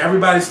Grammys and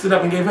everybody stood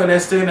up and gave her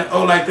that stand.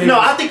 Oh, like they. No,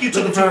 I think you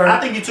took it too. I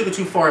think you took it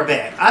too far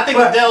back. I think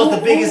Adele's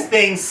the biggest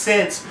thing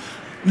since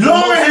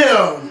Lauryn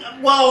Hill.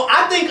 Well,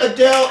 I think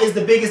Adele is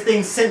the biggest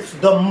thing since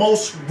the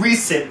most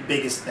recent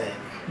biggest thing,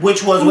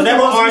 which was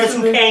whatever artist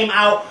who came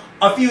out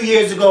a few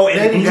years ago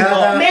and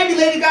maybe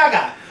Lady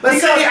Gaga. But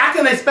see, I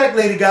can expect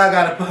Lady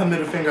Gaga to put her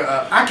middle finger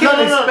up. I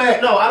can't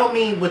expect. No, I don't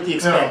mean with the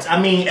expect. No. I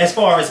mean as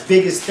far as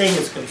biggest thing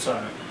is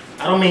concerned.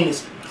 I don't mean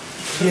it's.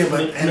 Yeah,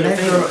 but and that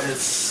girl is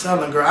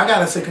selling, girl. I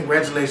gotta say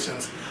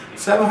congratulations.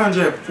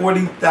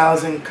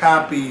 740,000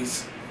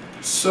 copies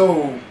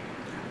sold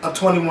of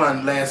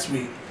 21 last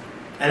week.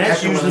 And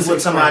that's usually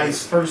what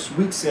somebody's first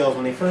week sales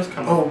when they first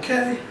come out.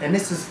 Okay. And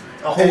this is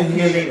a whole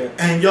year later.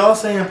 And y'all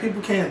saying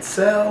people can't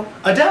sell?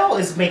 Adele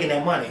is making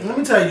that money. Let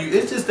me tell you,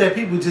 it's just that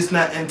people just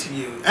not into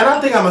you. And I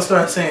think I'm gonna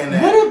start saying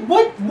that.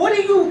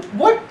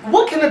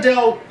 What can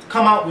Adele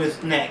come out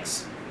with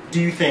next?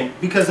 Do you think?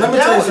 Because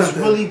Adele is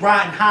really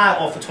riding high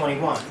off of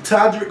 21.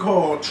 Todrick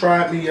Hall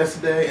tried me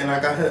yesterday, and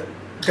I got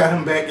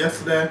him back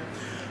yesterday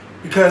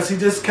because he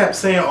just kept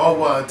saying, "Oh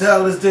well,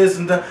 Adele is this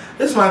and that."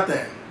 This is my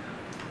thing.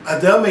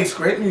 Adele makes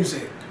great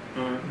music,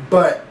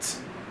 but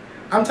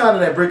I'm tired of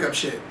that breakup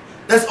shit.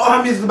 That's all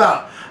her music's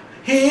about.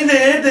 He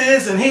did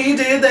this and he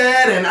did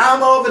that, and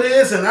I'm over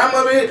this and I'm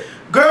over it.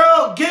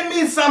 Girl, give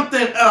me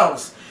something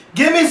else.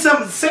 Give me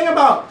something. Sing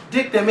about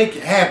dick that make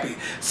you happy.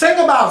 Sing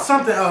about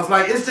something else.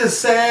 Like, it's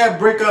just sad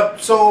breakup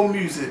soul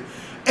music.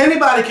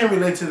 Anybody can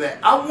relate to that.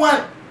 I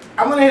want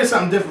to hear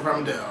something different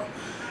from Adele.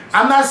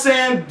 I'm not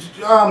saying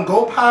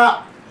go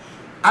pop.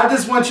 I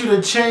just want you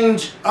to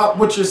change up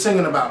what you're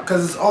singing about,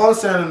 because it's all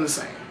sounding the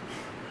same.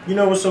 You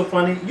know what's so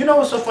funny? You know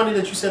what's so funny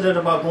that you said that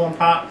about going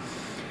pop?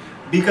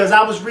 Because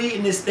I was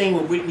reading this thing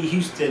with Whitney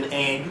Houston,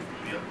 and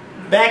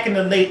back in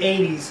the late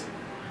 80s,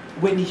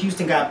 Whitney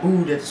Houston got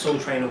booed at the Soul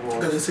Train Awards.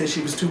 Because they said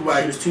she was too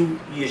white.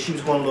 She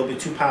was going a little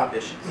bit too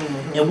popish.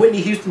 And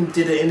Whitney Houston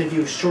did an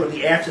interview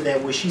shortly after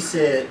that where she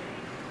said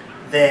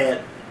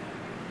that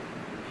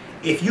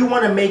if you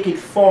want to make it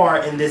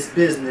far in this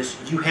business,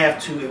 you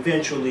have to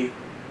eventually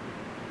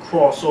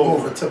cross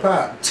over to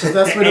pop. 'Cause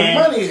that's where the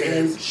money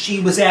is. And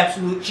she's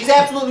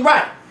absolutely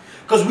right.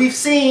 Because we've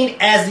seen,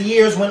 as the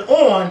years went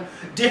on,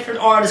 different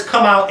artists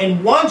come out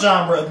in one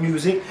genre of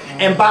music,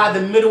 and by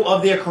the middle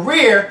of their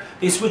career,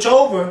 they switch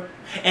over,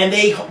 and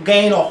they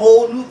gain a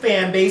whole new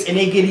fan base, and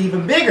they get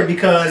even bigger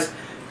because...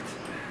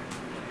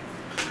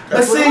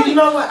 But see, you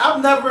know what?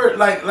 I've never,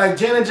 like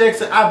Janet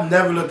Jackson, I've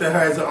never looked at her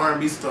as an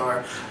R&B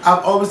star.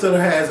 I've always looked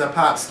at her as a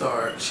pop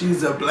star.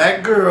 She's a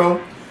black girl,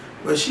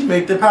 but she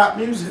make the pop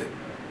music.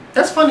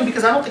 That's funny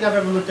because I don't think I've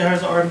ever looked at her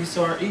as an R&B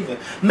star either.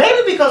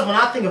 Maybe because when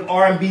I think of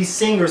R&B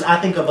singers,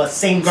 I think of a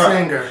singer.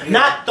 Yeah.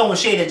 Not throwing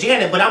shade at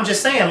Janet, but I'm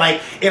just saying,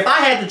 like, if I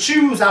had to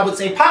choose, I would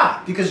say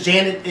pop. Because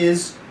Janet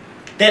is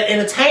that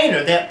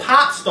entertainer, that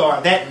pop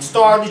star, that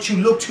star that you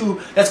look to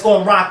that's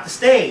going to rock the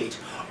stage.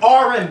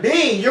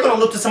 R&B, you're going to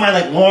look to somebody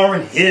like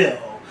Lauryn Hill.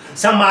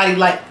 Somebody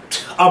like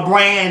a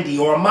Brandy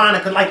or a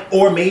Monica, like,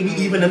 or maybe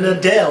even an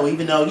Adele,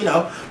 even though, you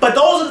know. But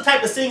those are the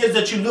type of singers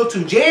that you look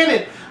to.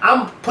 Janet,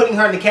 I'm putting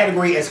her in the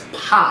category as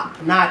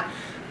pop, not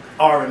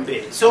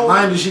R&B. So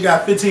mind you, she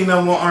got 15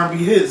 number 1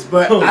 R&B hits,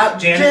 but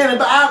Janet,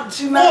 but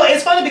she's not. Well,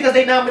 it's funny because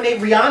they nominate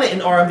Rihanna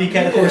in R&B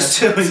categories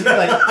too. You're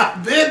like,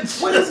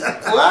 bitch.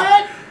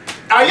 What?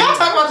 Are y'all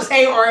talking about the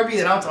same R&B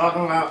that I'm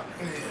talking about?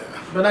 Yeah.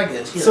 But I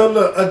guess. So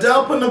look,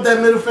 Adele putting up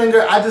that middle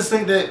finger. I just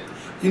think that,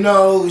 you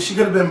know, she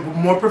could have been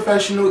more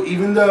professional,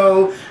 even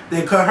though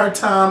they cut her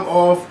time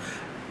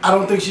off. I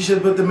don't think she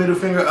should put the middle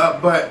finger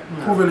up, but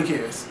who really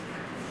cares?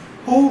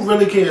 Who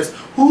really cares?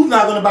 Who's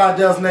not going to buy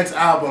Adele's next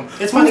album?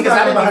 It's funny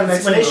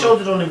because when they showed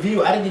it on The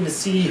View, I didn't even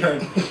see her.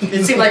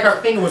 It seemed like her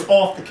finger was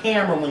off the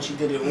camera when she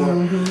did it.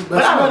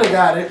 But I would have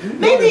got it.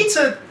 Maybe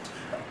to...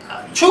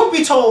 Truth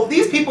be told,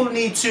 these people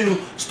need to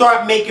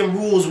start making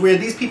rules where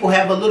these people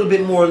have a little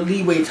bit more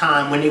leeway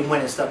time when they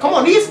win and stuff. Come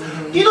on, these,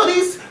 you know,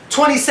 these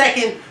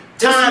 20-second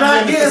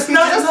time limits. It's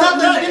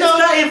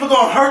not even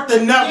going to hurt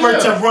the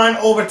network to run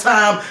over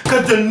time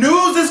because the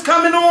news is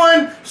coming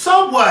on.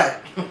 So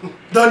what?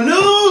 The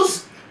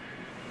news?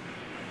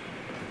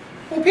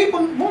 Well, people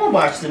want to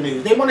watch the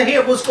news. They want to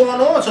hear what's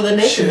going on so the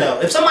nation know.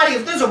 If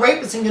there's a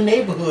rapist in your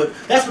neighborhood,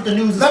 that's what the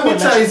news is for. Let me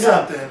tell you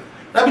something.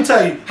 Let me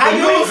tell you. How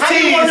you want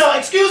to know?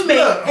 Excuse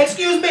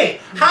me.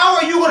 How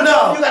are you going to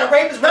know if you got a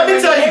rapist? Let me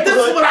tell you. This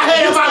is what I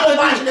had about the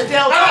news.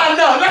 I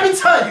know. Let me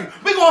tell you.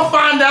 We're going to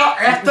find out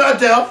after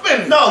Adele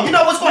finishes. No, you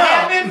know what's going to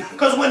happen?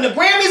 Because when the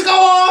Grammys go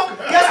off,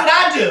 guess what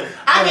I do?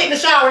 I get in the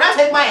shower and I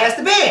take my ass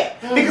to bed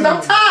because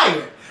I'm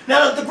tired.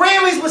 Now, if the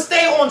Grammys would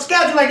stay on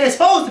schedule like they're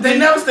supposed to be, they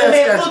never stay on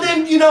schedule. Well,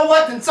 then you know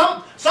what? Then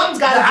something's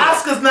got to be.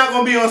 The Oscars not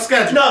going to be on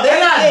schedule. No,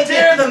 I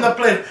dare them to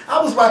play.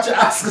 I was watching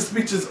Oscar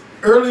speeches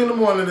early in the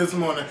morning this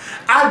morning.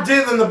 I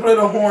did them to play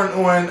the horn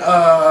on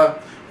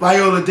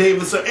Viola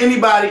Davis or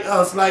anybody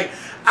else. Like,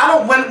 I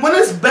don't when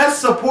it's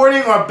best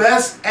supporting or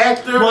best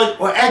actor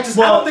or actress,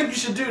 I don't think you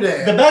should do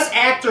that. The best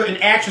actor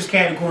and actress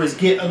categories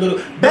get a little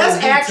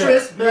best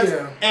actress, best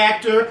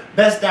actor,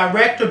 best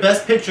director,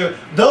 best picture.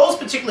 Those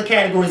particular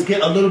categories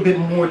get a little bit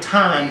more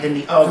time than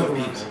the other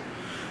people.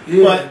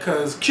 Yeah,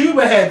 because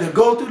Cuba had to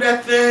go through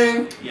that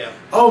thing. Yeah.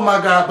 Oh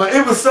my God! But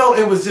it was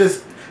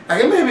just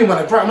like it made me want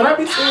to cry. When I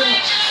be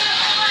saying.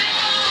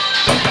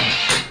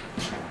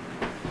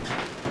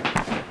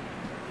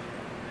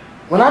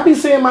 When I be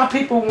seeing my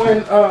people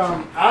win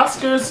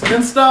Oscars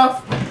and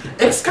stuff,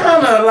 it's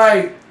kind of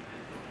like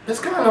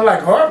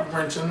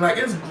heart-wrenching. Like,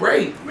 it's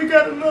great. We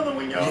got another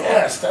one, y'all.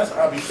 Yes, that's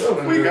how I be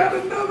feeling. We got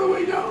another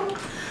one, y'all.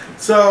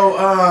 So,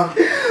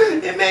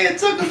 it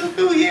took us a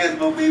few years,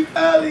 but we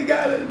finally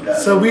got another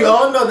So we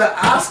all know the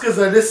Oscars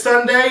are this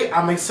Sunday.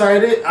 I'm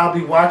excited. I'll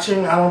be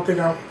watching. I don't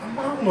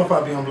know if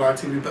I'll be on Block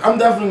TV, but I'm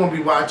definitely going to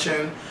be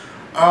watching.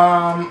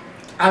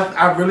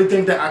 I really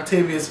think that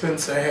Octavia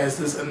Spencer has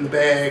this in the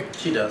bag.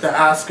 She does. The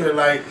Oscar,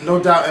 like,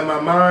 no doubt in my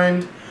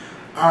mind.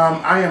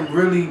 I am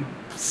really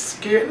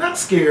scared. Not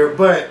scared,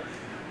 but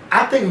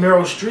I think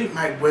Meryl Streep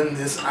might win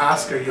this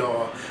Oscar,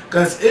 y'all.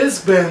 Because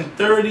it's been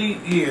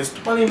 30 years,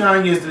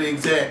 29 years to be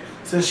exact,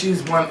 since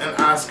she's won an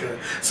Oscar.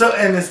 So,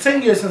 and it's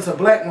 10 years since a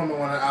black woman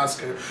won an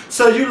Oscar.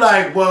 So you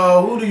like,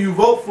 well, who do you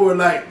vote for?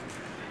 Like,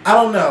 I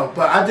don't know.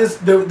 But I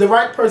just, the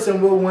right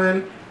person will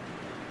win.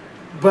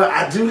 But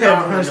I do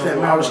have a hunch that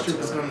Meryl Streep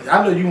is going to...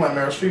 I know you want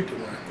Meryl Streep to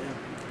win.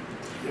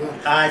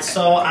 Yeah. I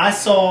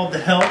saw The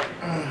Help,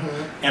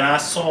 and I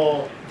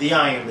saw The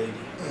Iron Lady.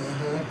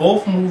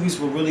 Both movies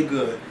were really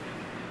good.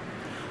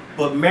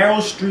 But Meryl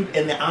Streep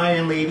and The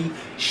Iron Lady,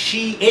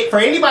 for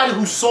anybody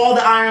who saw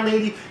The Iron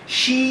Lady,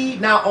 she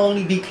not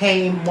only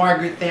became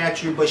Margaret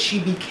Thatcher, but she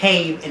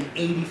became an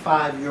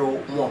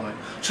 85-year-old woman.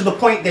 To the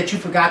point that you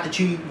forgot that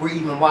you were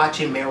even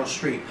watching Meryl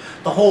Streep.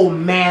 The whole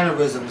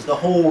mannerisms, the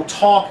whole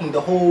talking,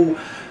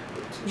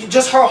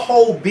 just her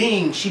whole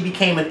being, she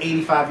became an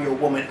 85-year-old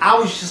woman. I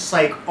was just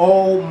like,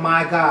 oh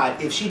my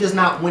God, if she does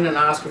not win an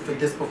Oscar for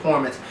this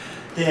performance,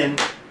 then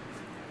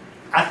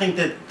I think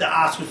that the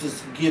Oscars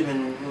is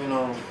giving,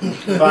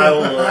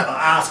 Viola an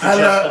Oscar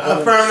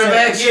affirmative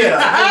action.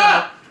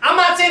 Yeah. I'm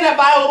not saying that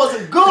Viola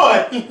wasn't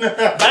good,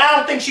 but I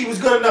don't think she was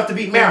good enough to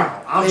beat Meryl.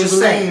 I'm just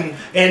saying.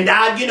 And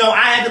I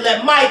had to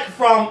let Mike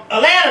from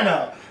Atlanta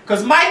know.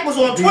 Because Mike was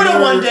on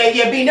Twitter one day,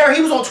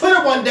 he was on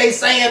Twitter one day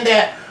saying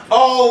that,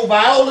 oh,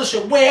 Viola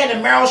should win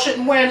and Meryl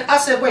shouldn't win. I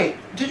said, wait,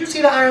 did you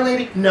see the Iron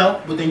Lady?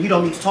 No, but then you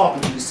don't need to talk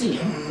until you see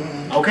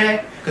it.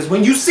 Okay? Because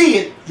when you see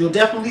it, you'll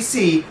definitely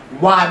see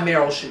why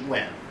Meryl should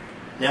win.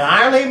 Now,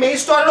 Iron Lady may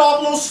start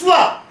off a little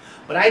slow,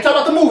 but I ain't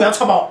talking about the movie. I'm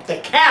talking about the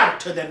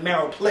character that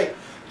Meryl played.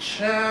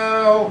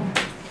 Child.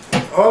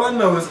 All I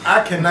know is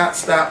I cannot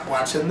stop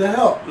watching The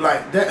Help.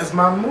 Like, that is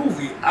my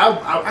movie.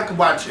 I could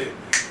watch it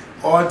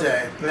all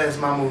day. That is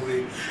my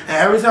movie. And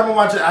every time I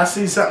watch it, I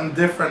see something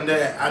different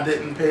that I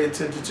didn't pay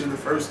attention to the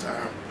first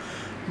time.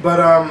 But,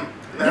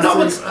 you know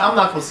what? I'm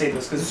not going to say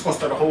this because it's going to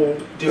start a whole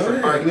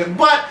different argument.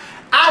 But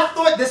I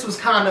thought this was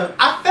kind of,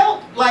 I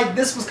felt like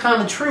this was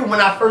kind of true when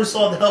I first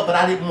saw The Help, but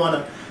I didn't want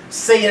to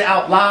say it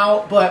out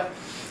loud. But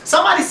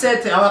somebody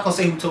said to, I'm not going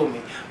to say who told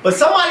me, but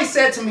somebody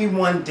said to me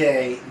one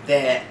day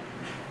that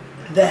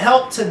The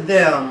Help to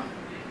them,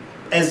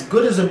 as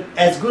good as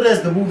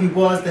the movie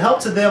was, The Help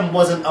to them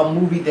wasn't a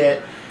movie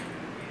that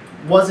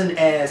wasn't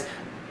as,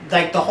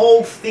 like, the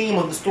whole theme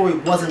of the story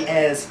wasn't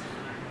as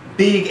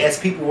big as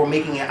people were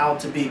making it out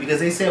to be. Because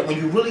they said when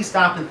you really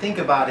stop and think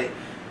about it,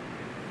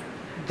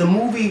 the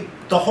movie,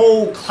 the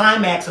whole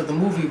climax of the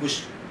movie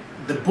was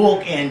the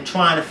book and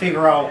trying to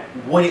figure out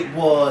what it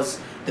was,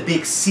 the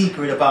big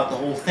secret about the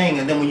whole thing.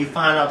 And then when you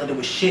find out that it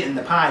was shit in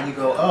the pie, you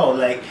go, oh,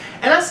 like,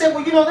 and I said,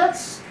 well, you know,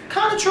 that's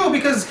kind of true,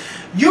 because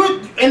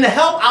you're in The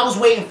Help, I was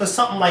waiting for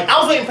something like, I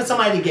was waiting for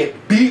somebody to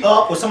get beat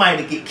up or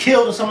somebody to get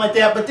killed or something like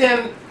that. But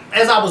then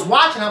as I was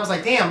watching, I was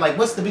like, damn, like,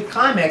 what's the big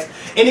climax?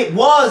 And it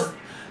was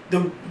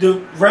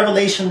the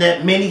revelation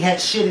that Minnie had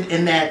shitted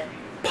in that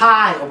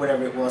pie or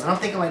whatever it was. And I'm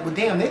thinking like, well,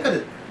 damn, they could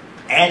have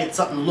added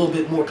something a little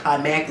bit more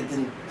climactic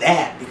than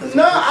that. Because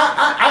no,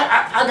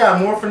 I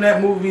got more from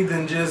that movie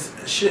than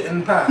just shit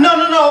in pie. No,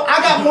 I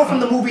got more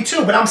from the movie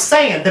too, but I'm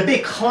saying the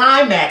big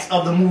climax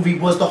of the movie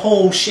was the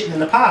whole shitting in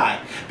the pie.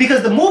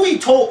 Because the movie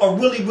told a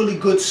really, really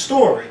good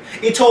story.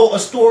 It told a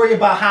story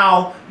about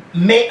how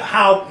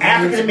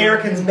African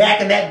Americans back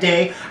in that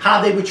day,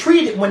 how they were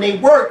treated when they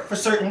worked for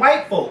certain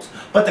white folks.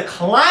 But the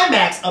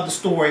climax of the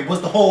story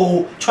was the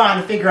whole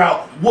trying to figure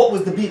out what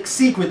was the big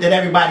secret that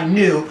everybody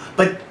knew,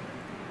 but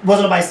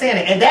wasn't nobody saying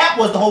it. And that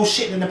was the whole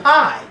shit in the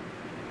pie.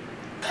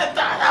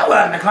 That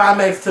wasn't the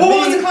climax to me.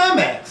 What was the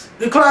climax?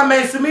 The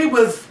climax to me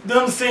was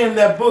them seeing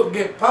that book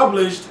get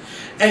published,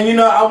 and you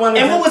know, I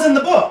wanted. And what was in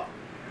the book?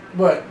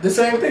 But the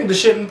same thing, the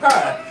shit in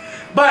pie.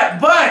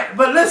 But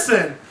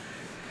listen,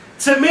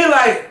 to me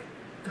like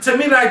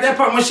that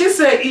part when she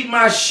said "eat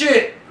my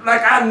shit,"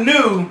 like I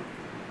knew.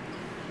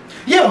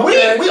 Yeah,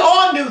 okay. we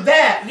all knew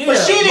that, yeah, but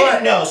she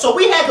didn't know. So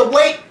we had to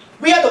wait.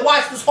 We had to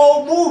watch this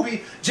whole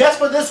movie just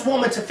for this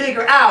woman to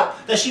figure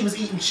out that she was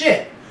eating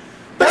shit.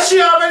 But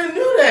she already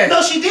knew that.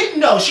 No, she didn't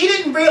know. She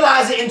didn't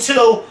realize it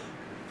until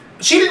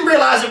she didn't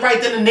realize it right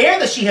then and there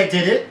that she had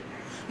did it.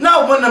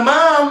 No, when the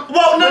mom.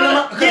 Well,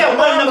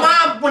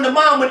 when the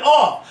mom went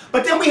off.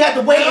 But then we had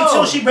to wait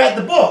until she read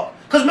the book.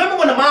 Because remember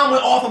when the mom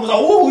went off and was like,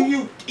 "Oh,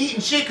 you eating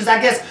shit?" Because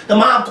I guess the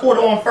mom caught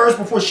on first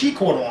before she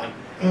caught on.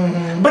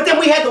 Mm-hmm. But then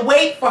we had to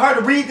wait for her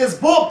to read this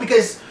book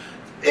because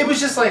it was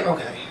just like,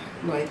 okay,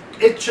 like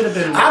it should have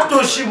been. I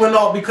thought she went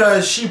off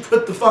because she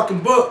put the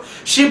fucking book.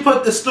 She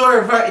put the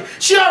story right.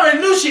 She already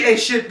knew she ate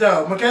shit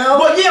though, Mikhail.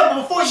 Well, yeah,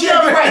 but before she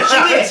already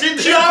right, she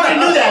did. She already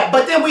knew that.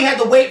 But then we had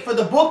to wait for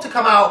the book to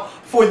come out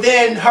for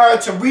then her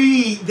to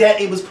read that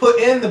it was put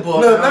in the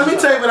book. Look, let me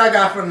tell you what I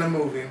got from the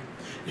movie.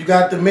 You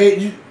got the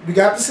maid. We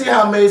got to see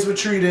how maids were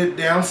treated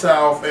down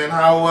south and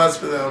how it was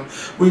for them.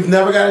 We've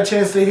never got a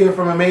chance to hear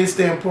from a maid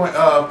standpoint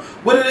of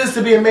what it is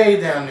to be a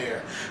maid down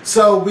there.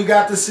 So we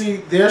got to see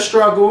their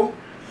struggle,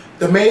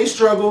 the maid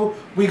struggle.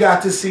 We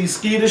got to see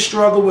Skeeter's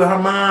struggle with her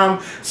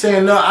mom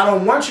saying, "No, I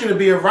don't want you to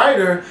be a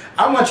writer.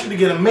 I want you to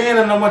get a man,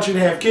 and I want you to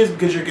have kids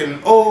because you're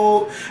getting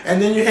old." And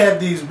then you have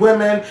these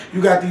women.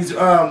 You got these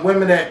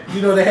women that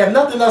they have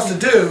nothing else to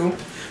do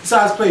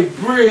besides play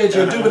bridge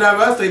or do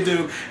whatever else they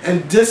do,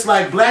 and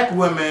dislike black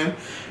women.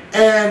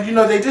 And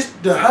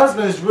the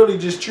husbands really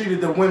just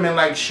treated the women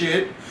like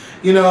shit.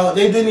 They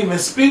didn't even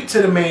speak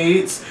to the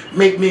maids,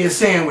 make me a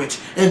sandwich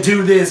and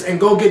do this and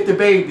go get the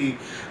baby.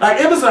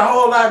 Like, it was a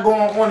whole lot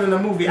going on in the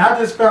movie. I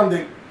just found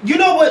it. You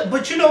know what?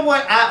 But you know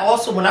what? I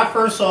also, when I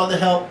first saw The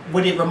Help,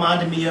 what it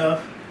reminded me of,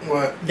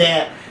 what?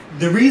 That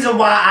the reason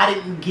why I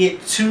didn't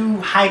get too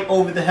hype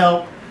over The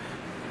Help,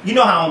 you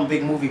know how I'm a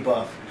big movie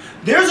buff.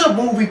 There's a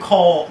movie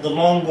called The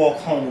Long Walk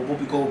Home with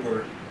Whoopi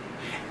Goldberg.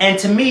 And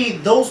to me,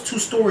 those two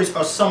stories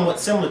are somewhat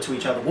similar to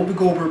each other. Whoopi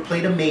Goldberg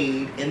played a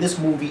maid in this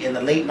movie in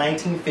the late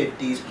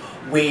 1950s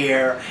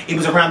where it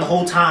was around the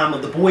whole time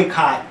of the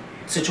boycott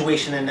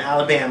situation in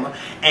Alabama,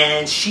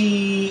 and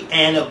she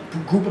and a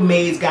group of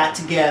maids got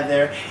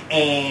together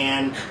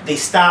and they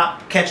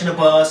stopped catching a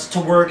bus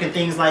to work and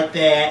things like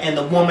that, and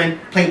the woman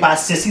played by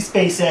Sissy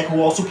Spacek,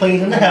 who also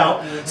played in The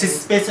Help.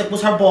 Sissy Spacek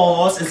was her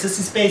boss, and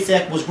Sissy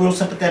Spacek was real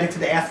sympathetic to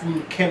the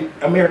African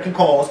American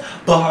cause,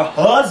 but her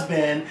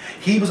husband,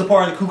 he was a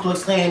part of the Ku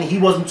Klux Klan, and he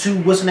wasn't too,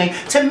 what's the name?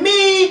 To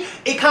me,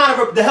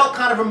 The Help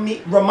kind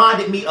of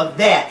reminded me of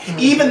that,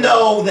 even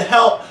though The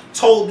Help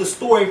told the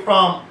story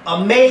from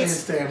a maid's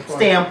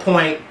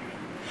standpoint.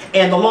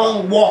 And The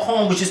Long Walk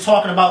Home was just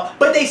talking about,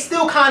 but they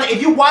still kind of,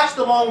 if you watch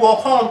The Long Walk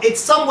Home, it's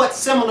somewhat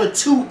similar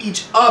to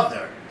each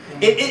other.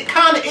 It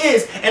kind of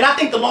is, and I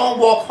think The Long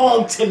Walk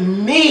Home, to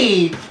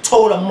me,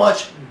 told a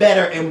much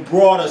better and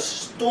broader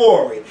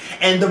story.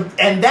 And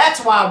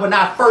that's why when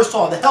I first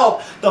saw The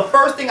Help, the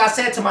first thing I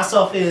said to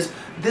myself is,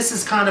 this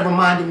is kind of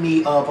reminding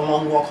me of A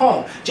Long Walk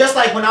Home. Just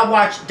like when I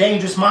watched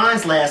Dangerous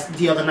Minds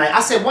the other night, I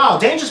said, wow,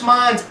 Dangerous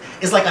Minds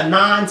is like a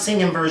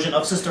non-singing version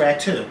of Sister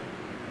Act 2.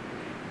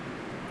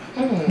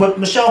 With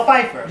Michelle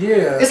Pfeiffer.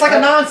 Yeah. It's like a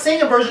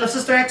non-singing version of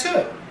Sister Act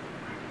 2.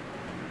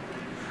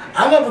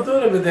 I never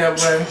thought of it that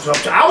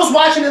way. I was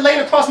watching it laying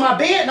across my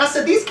bed and I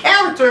said, these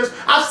characters,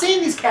 I've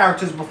seen these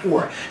characters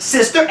before.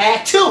 Sister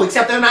Act 2,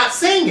 except they're not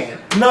singing.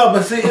 No,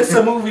 but see, it's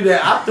a movie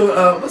that I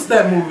thought, what's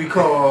that movie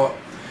called?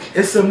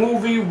 It's a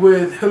movie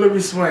with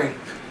Hilary Swank.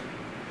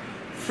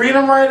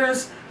 Freedom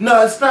Writers?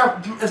 No, it's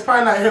not. It's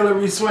probably not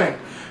Hilary Swank.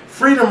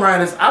 Freedom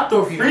Writers. I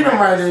thought Freedom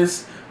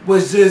Writers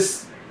was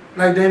just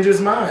like Dangerous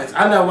Minds.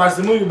 I never watched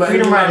the movie, but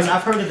Freedom Writers,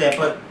 I've heard of that,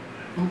 but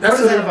what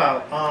is it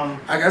about?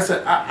 Like I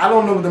said, I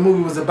don't know what the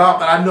movie was about,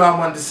 but I knew I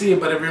wanted to see it,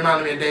 but it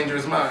reminded me of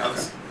Dangerous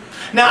Minds. Okay.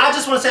 Now, I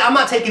just want to say, I'm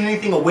not taking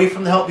anything away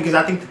from The Help because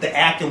I think that the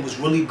acting was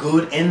really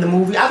good in the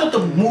movie. I thought the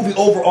movie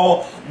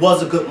overall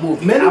was a good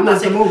movie. Many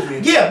was the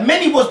movie. Yeah,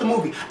 Many was the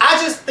movie. I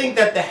just think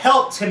that The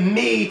Help, to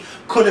me,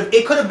 could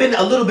have been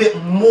a little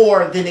bit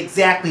more than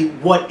exactly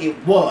what it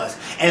was.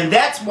 And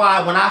that's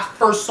why when I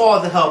first saw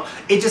The Help,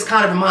 it just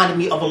kind of reminded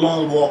me of A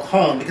Long Walk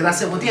Home. Because I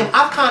said, well, damn,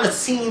 I've kind of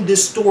seen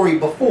this story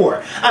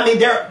before. I mean,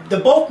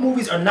 both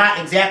movies are not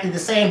exactly the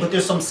same, but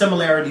there's some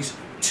similarities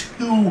to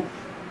them.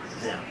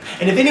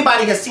 And if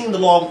anybody has seen The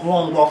Long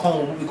Walk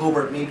Home with Whoopi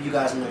Goldberg, maybe you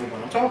guys know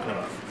what I'm talking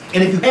about.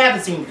 And if you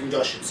haven't seen it, you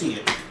just should see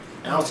it.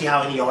 I don't see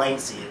how any of y'all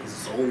ain't see it, because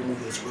it's an old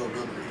movie, it's a real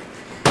good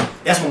movie.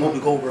 That's when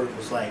Whoopi Goldberg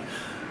was like,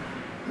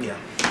 yeah.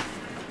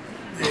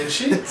 Yeah,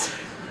 she's...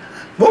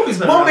 Whoopi's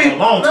been around for a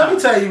long time. Let me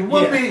tell you,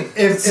 Whoopi,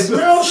 if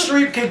Meryl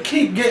Streep can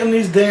keep getting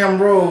these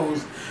damn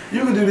roles,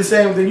 you can do the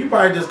same thing. You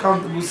probably just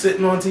comfortable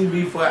sitting on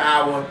TV for an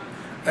hour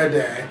a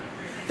day.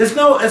 It's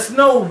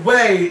no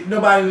way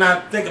nobody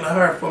not thinking of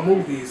her for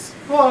movies.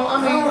 Well,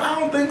 I mean, I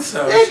don't think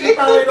so. It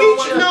could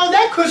be true. No,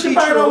 that could be true. She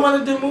probably don't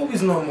want to do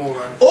movies no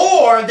more.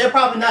 Or they're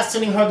probably not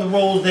sending her the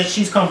roles that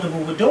she's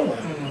comfortable with doing.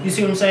 You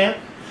see what I'm saying?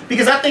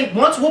 Because I think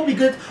once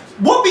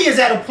Whoopi is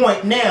at a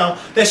point now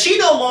that she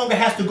no longer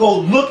has to go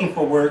looking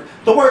for work.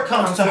 The work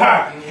comes to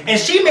her. And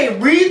she may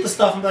read the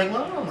stuff and be like,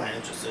 well, I'm not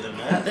interested in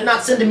that. They're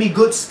not sending me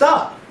good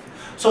stuff.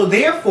 So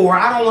therefore,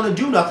 I don't want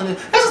to do nothing.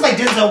 That's just like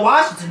Denzel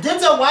Washington.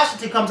 Denzel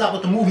Washington comes out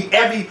with a movie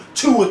every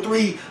 2 or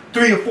 3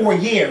 or 4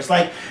 years.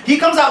 Like, he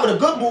comes out with a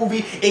good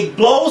movie, it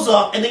blows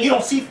up, and then you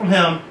don't see from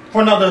him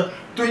for another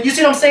 3. You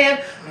see what I'm saying?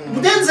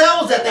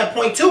 Denzel's at that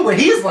point too, where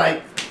he's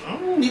like, I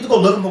don't need to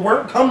go looking for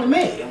work. Come to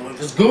me. And if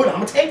it's good, I'm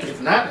gonna take it.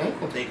 If not, I ain't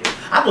gonna take it.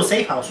 I thought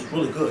Safe House was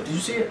really good. Did you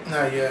see it?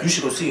 Not yet. You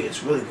should go see it.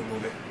 It's a really good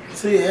movie.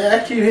 See, I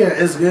keep hearing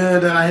it's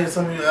good, and I hear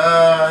somebody,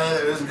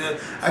 it's good.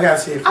 I gotta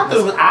see it. I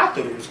thought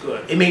it was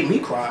good. It made me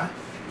cry.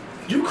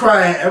 You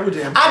crying every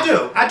damn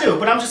time. I do,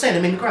 but I'm just saying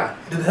it made me cry.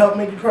 Did it help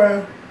make you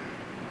cry?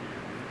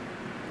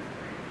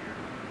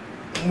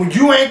 When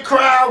you ain't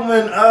cry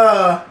when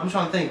I'm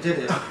trying to think, did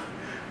it?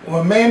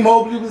 When Mae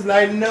Mobley was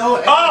like,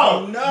 no.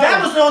 Oh, no.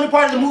 That was the only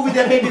part of the movie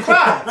that made me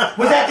cry.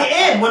 Was at the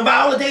end when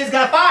Viola Davis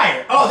got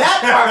fired. Oh,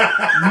 that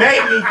part made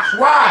me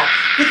cry.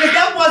 Because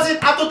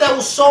I thought that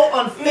was so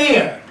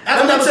unfair. I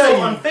thought that was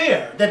so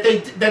unfair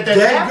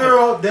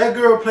that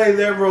girl played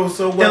that role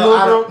so well. That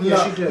little girl?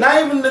 Yeah, she did.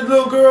 Not even the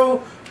little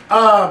girl,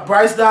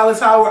 Bryce Dallas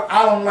Howard,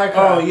 I don't like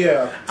her. Oh,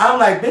 yeah. I'm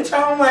like, bitch,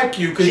 I don't like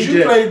you because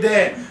you played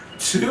that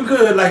too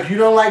good. Like, you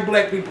don't like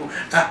black people.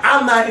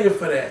 I'm not here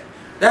for that.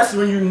 That's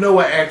when you know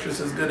an actress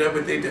is good at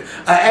what they do. An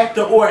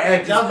actor or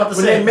actress. I was about to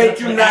when say, they make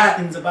you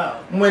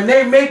when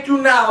they make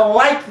you not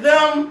like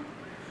them,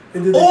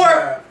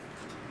 or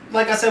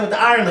like I said with the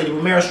Iron Lady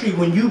with Meryl Streep,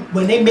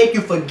 when they make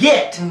you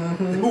forget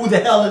who the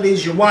hell it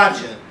is you're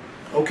watching.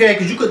 Okay,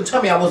 because you couldn't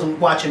tell me I wasn't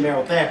watching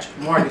Margaret Thatcher.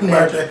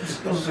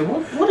 I was like,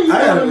 what are you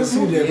doing in this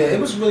movie? Yeah, it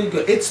was really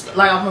good. It's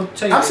like I'm gonna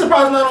tell you. I'm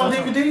surprised it's not on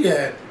DVD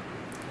yet.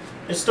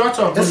 It starts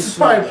off. This is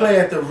probably play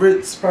at the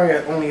Ritz, probably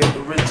only at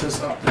the Ritz or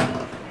something.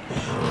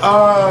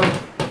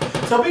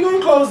 So we're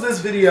gonna close this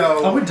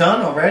video. Are we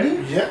done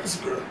already? Yes,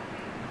 girl.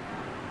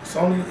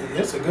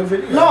 It's a good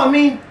video. No, I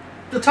mean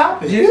the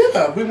topic.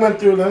 Yeah, we went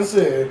through. Let's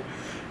see.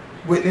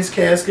 Whitney's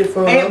Casket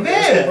for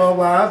Basketball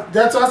Wives.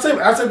 That's what I said.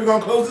 I said we're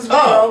gonna close this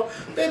video.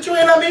 Bitch, you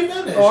ain't let me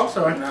finish. Oh, I'm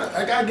sorry.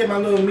 I gotta get my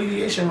little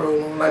mediation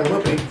role on like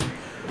Whoopi.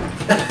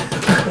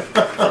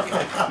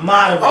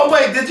 Oh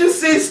wait, did you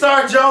see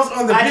Star Jones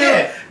on the video?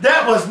 I did.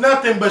 That was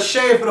nothing but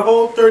shade for the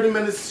whole 30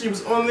 minutes she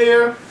was on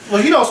there.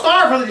 Well,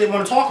 Star really didn't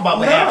want to talk about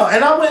what happened.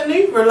 And I wouldn't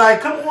either. Like,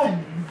 come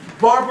on,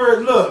 Barbara.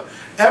 Look,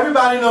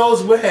 everybody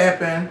knows what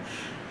happened.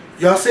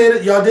 Y'all said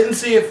it. Y'all didn't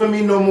see it for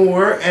me no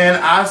more. And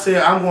I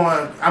said I'm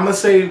gonna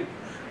say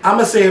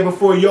it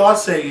before y'all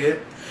say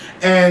it.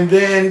 And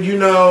then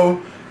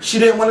She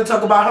didn't want to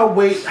talk about her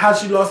weight, how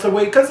she lost her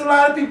weight, because a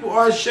lot of people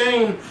are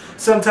ashamed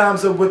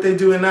sometimes of what they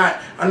do and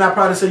are not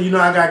proud to say, you know,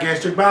 I got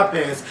gastric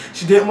bypass.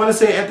 She didn't want to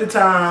say it at the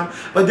time.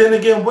 But then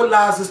again, what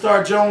lies does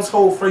Star Jones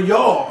hold for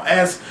y'all?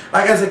 As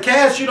a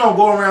cast, you don't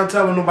go around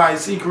telling nobody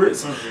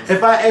secrets.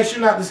 If I ask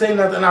you not to say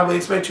nothing, I would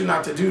expect you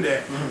not to do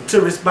that.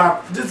 To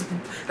respect,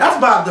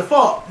 that's by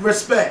default,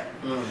 respect.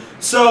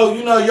 So,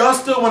 you know, y'all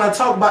still want to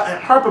talk about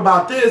and harp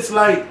about this,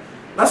 like,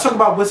 let's talk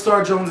about what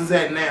Star Jones is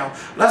at now.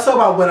 Let's talk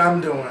about what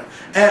I'm doing.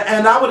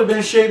 And I would have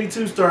been shady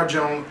too, Star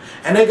Jones.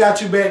 And they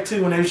got you back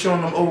too when they were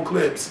showing them old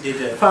clips. They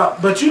did.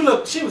 But you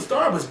look,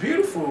 Star was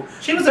beautiful.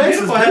 She was a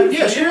beautiful.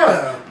 Yeah, she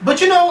was.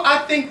 But you know, I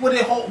think what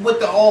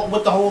the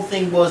whole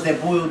thing was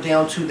that boiled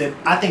down to that.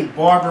 I think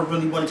Barbara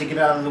really wanted to get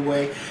out of the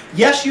way.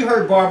 Yes, you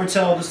heard Barbara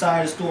tell the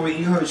side of the story,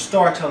 and you heard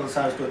Star tell the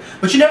side of the story,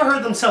 but you never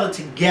heard them tell it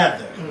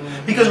together.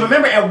 Because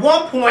remember, at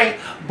one point,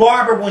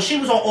 Barbara, when she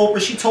was on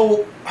Oprah, she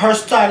told her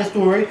side of the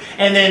story,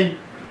 and then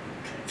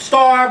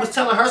Star was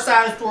telling her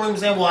side of the story and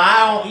saying, well,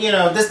 I don't, you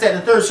know, this, that,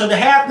 and the third. So to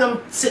have them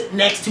sit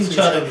next to each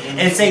other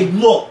and say,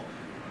 look,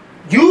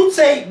 you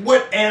say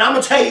what, and I'm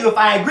going to tell you if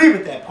I agree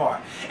with that part.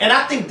 And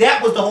I think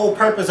that was the whole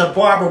purpose of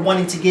Barbara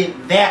wanting to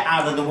get that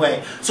out of the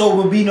way. So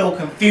it would be no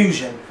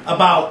confusion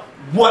about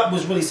what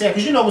was really said.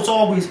 Because, you know, it's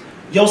always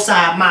your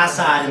side, my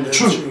side, and the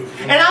truth.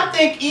 And I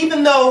think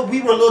even though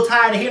we were a little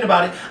tired of hearing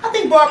about it, I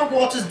think Barbara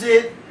Walters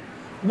did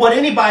what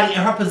anybody in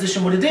her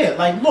position would have did.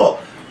 Like, look,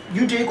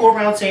 you did go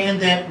around saying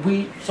that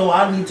so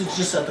I need to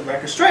just set the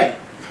record straight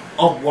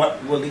of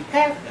what really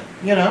happened,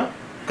 you know?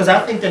 Because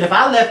I think that if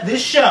I left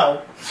this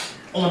show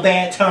on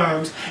bad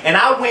terms and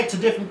I went to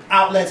different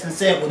outlets and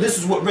said, well, this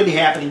is what really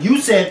happened, and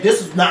you said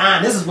this is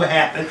what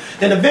happened,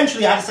 then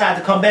eventually I decided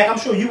to come back. I'm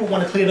sure you would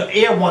want to clear the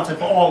air once and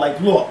for all, like,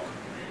 look.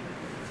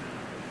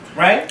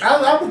 Right?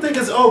 I would think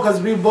it's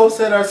because we both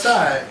said our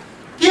side.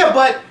 Yeah,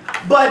 but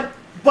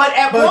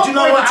at one point,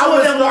 the two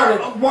of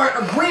them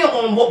weren't agreeing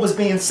on what was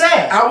being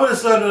said. I would have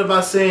started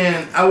by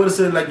saying, I would have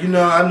said, like, you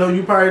know, I know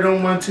you probably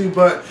don't want to,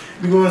 but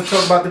we're going to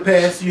talk about the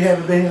past. You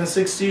haven't been here in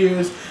 6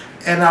 years,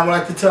 and I would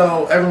like to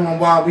tell everyone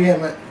why we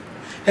haven't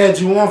had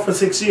you on for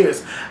 6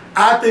 years.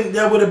 I think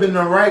that would have been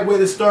the right way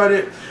to start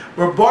it.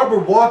 But Barbara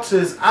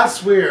Walters, I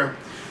swear,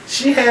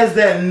 she has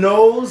that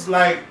nose,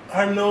 like,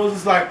 her nose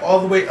is like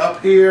all the way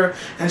up here,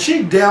 and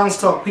she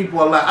downs-talk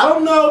people a lot. I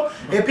don't know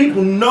if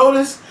people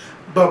notice,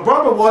 but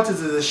Barbara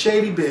Walters is a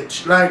shady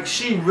bitch. Like,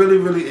 she really,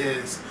 really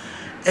is.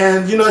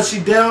 And, you know,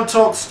 she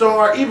down-talk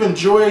Star. Even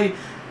Joy,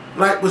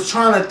 like, was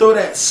trying to throw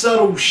that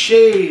subtle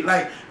shade.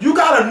 Like, you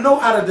got to know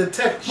how to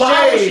detect shade.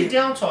 Why was she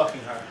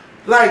down-talking her?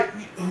 Like,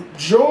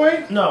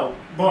 Joy? No.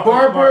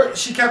 Barbara,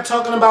 she kept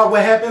talking about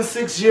what happened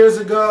 6 years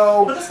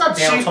ago. But that's not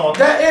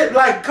down-talking.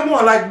 Like, come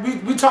on, like,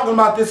 we talking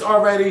about this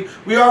already.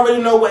 We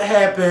already know what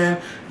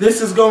happened.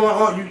 This is going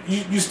on.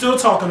 You still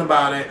talking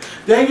about it.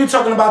 Then you're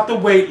talking about the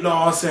weight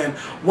loss and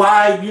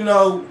why, you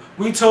know,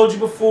 we told you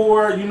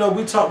before, you know,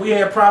 we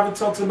had private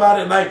talks about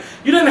it. Like,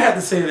 you didn't have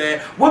to say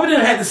that. Women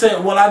didn't have to say,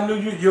 well, I knew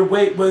your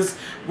weight was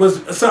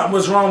something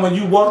was wrong when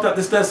you walked up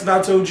the steps and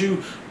I told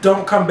you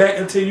don't come back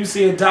until you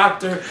see a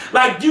doctor.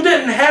 Like, you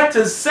didn't have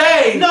to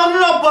say. No,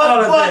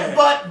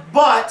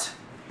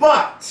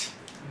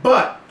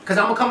 but, because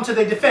I'm going to come to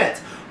their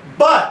defense.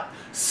 But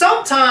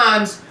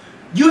sometimes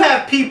you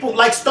have people,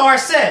 like Star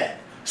said.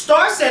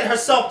 Star said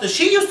herself that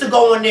she used to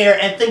go in there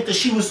and think that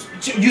she used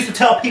to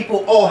tell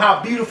people, oh,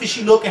 how beautiful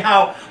she looked and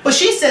how, but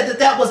she said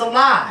that was a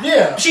lie.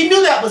 Yeah. She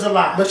knew that was a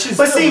lie. But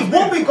see,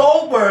 Whoopi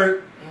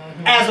Goldberg,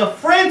 as a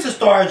friend to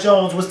Star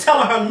Jones, was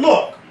telling her,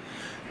 look,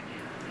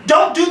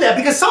 don't do that,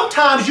 because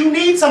sometimes you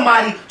need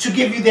somebody to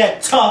give you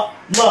that tough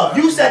love.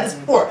 You said this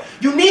before.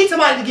 You need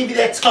somebody to give you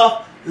that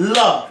tough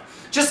love.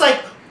 Just like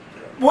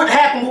what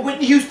happened with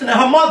Whitney Houston and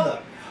her mother.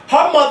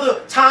 Her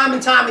mother, time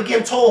and time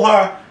again, told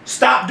her,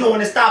 stop doing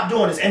this, stop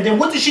doing this. And then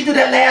what did she do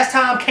that last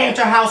time? Came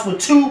to her house with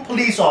 2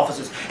 police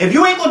officers. If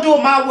you ain't going to do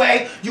it my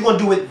way, you're going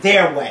to do it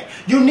their way.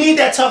 You need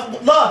that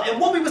tough love.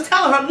 And Whoopi was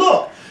telling her,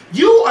 look,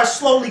 you are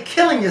slowly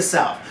killing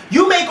yourself.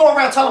 You may go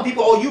around telling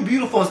people, oh, you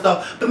beautiful and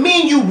stuff, but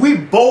me and you, we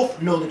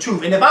both know the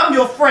truth. And if I'm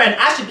your friend,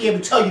 I should be able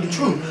to tell you the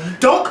truth.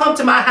 Don't come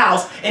to my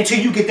house until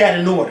you get that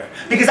in order.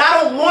 Because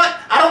I don't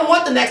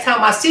want the next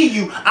time I see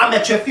you, I'm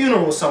at your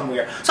funeral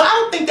somewhere. So I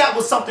don't think that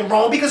was something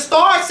wrong, because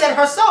Star said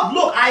herself,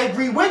 look, I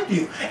agree with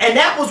you. And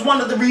that was one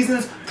of the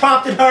reasons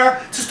prompted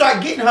her to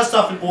start getting her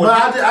stuff in order.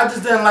 But I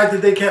just didn't like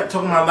that they kept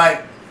talking about,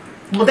 like,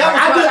 well,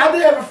 that was I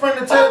did have a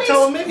friend that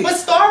told me. But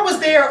Star was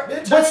there.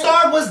 But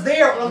Star was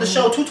there on the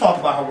show to talk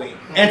about her weight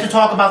and to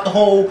talk about the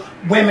whole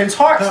women's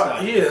heart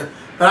stuff. Yeah,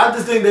 but I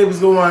just think they were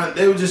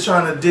just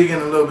trying to dig in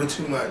a little bit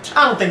too much.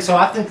 I don't think so.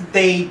 I think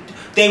that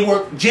they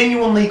were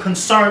genuinely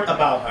concerned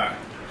about her.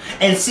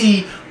 And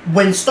see,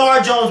 when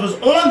Star Jones was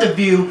on The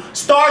View,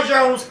 Star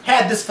Jones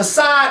had this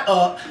facade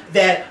up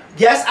that,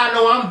 yes, I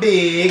know I'm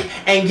big,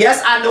 and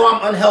yes, I know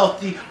I'm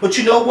unhealthy, but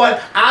you know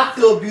what? I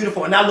feel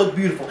beautiful, and I look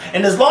beautiful.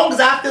 And as long as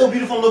I feel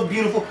beautiful and look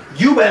beautiful,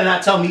 you better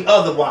not tell me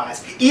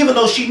otherwise. Even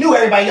though she knew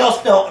everybody else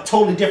felt a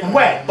totally different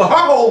way. But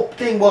her whole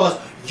thing was,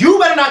 You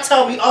better not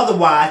tell me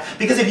otherwise,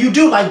 because if you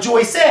do, like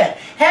Joy said,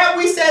 had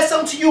we said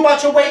something to you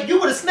about your weight, you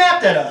would have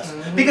snapped at us.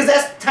 Because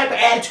that's the type of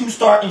attitude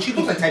start, and she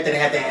looks like the type that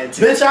had that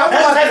attitude. Bitch, that's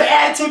the type of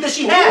attitude that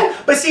she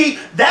had. But see,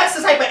 that's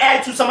the type of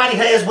attitude somebody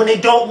has when they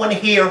don't want to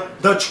hear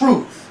the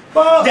truth.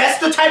 Well, that's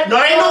the type,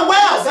 no, ain't no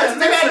well. That's the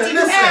type of attitude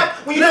you have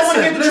when you don't want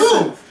to hear the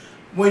truth.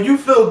 When you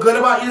feel good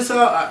about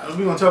yourself,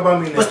 we're going to talk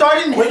about me now. But Star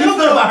didn't feel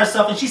good about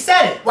herself, and she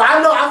said it. Well,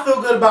 I know I feel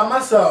good about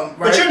myself,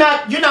 right?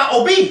 But you're not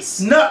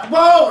obese. No,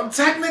 well,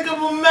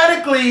 technically,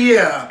 medically,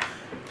 yeah.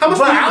 How much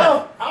do you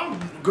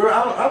weigh?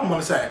 I don't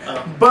want to say.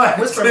 But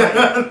whisper right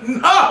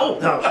no. I'll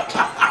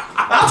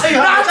tell you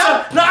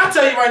how much. I'll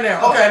tell you right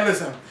now. Okay,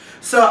 listen.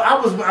 So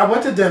I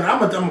went to dinner. I'm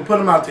gonna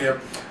put him out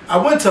there. I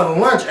went to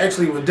lunch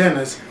actually with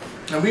Dennis,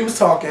 and we was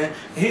talking.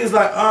 And he was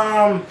like,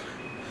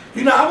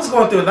 you know, I was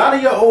going through a lot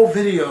of your old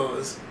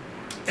videos,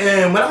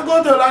 and when I was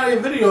going through a lot of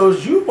your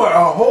videos, you were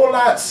a whole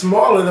lot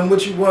smaller than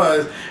what you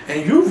was,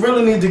 and you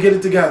really need to get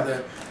it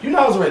together. You know,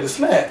 I was ready to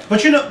slap.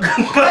 But you know, can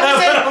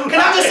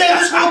I just say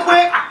this real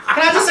quick?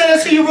 Can I just say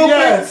this to you real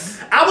quick?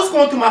 I was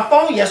going through my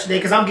phone yesterday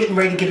because I'm getting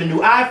ready to get a new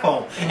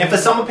iPhone. And for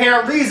some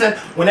apparent reason,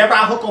 whenever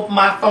I hook up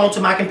my phone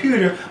to my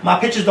computer, my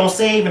pictures don't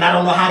save and I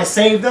don't know how to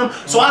save them.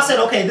 So I said,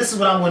 okay, this is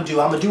what I'm going to do.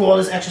 I'm going to do all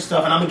this extra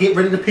stuff and I'm going to get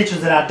rid of the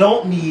pictures that I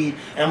don't need.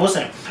 And what's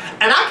that?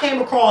 And I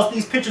came across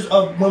these pictures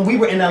of when we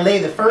were in LA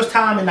the first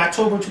time in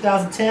October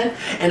 2010.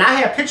 And I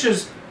had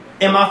pictures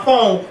in my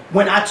phone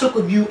when I took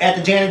of you at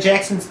the Janet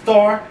Jackson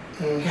store.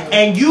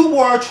 And you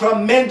were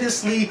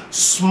tremendously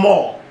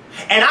small.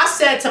 And I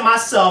said to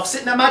myself,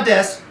 sitting at my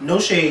desk, no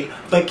shade,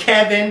 but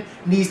Kevin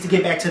needs to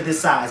get back to this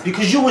size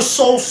because you were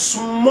so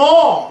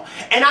small.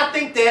 And I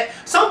think that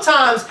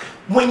sometimes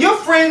when your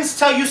friends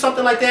tell you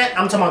something like that,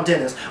 I'm talking about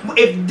Dennis.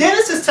 If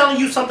Dennis is telling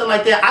you something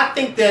like that, I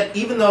think that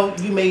even though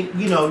you may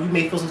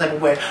feel some type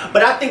of way,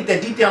 but I think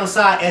that deep down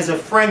inside, as a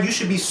friend, you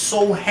should be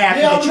so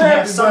happy that you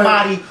have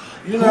somebody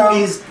who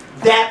is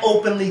that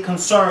openly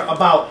concerned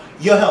about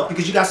your health,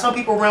 because you got some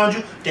people around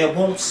you that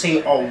won't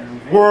say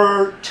a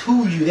word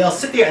to you. They'll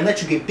sit there and let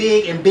you get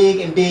big and big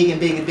and big and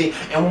big and big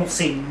and won't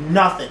say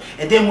nothing.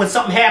 And then when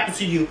something happens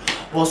to you,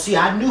 well, see,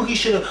 I knew he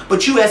should have,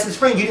 but you as his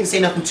friend, you didn't say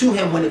nothing to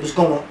him when it was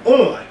going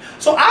on.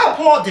 So I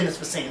applaud Dennis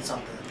for saying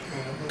something.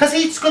 Because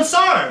he's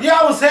concerned. Yeah,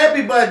 I was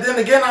happy, but then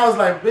again, I was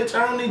like, bitch,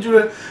 I don't need you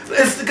to...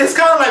 It's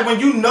kind of like when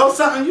you know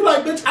something, you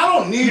like, bitch, I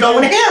don't need you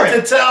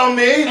to tell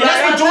me. And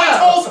that's what Joy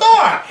told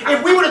Star.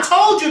 If we would have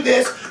told you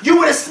this, you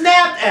would have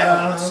snapped at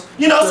us.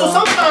 You know, so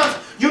sometimes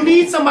you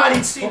need somebody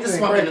to see this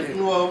one.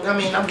 Well, I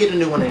mean, I'm getting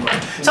a new one anyway.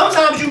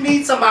 Sometimes you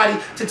need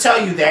somebody to tell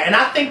you that. And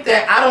I think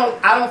that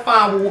I don't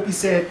find what Whoopi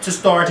said to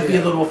Star to be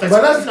a little offensive.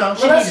 But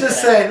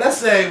let's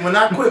say when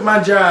I quit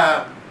my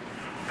job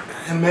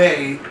in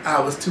May, I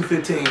was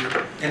 215,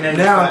 and then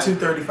now I'm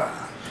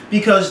 235.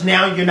 Because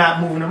now you're not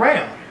moving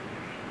around.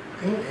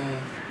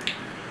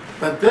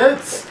 But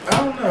that's, I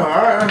don't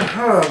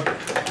know.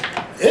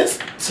 It's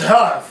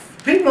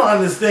tough. People don't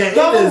understand.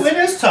 No, it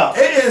is tough.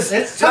 It is.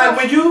 It's tough.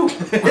 Like when you,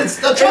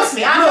 trust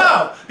me, I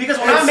know. Because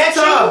when I met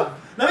you,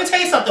 let me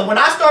tell you something. When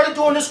I started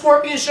doing the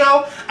Scorpion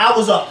show, I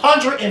was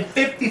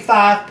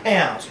 155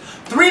 pounds.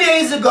 3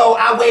 days ago,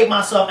 I weighed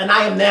myself, and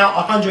I am now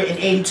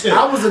 182.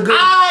 I was a good...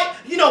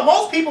 You know,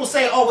 most people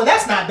say, oh, well,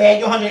 that's not bad,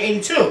 you're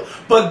 182.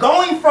 But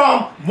going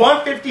from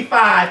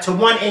 155 to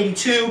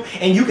 182,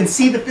 and you can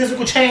see the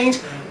physical change,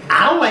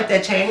 I don't like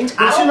that change.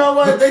 But you know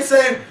what? They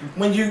say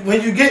when you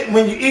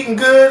eating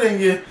good and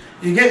you're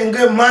getting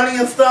good money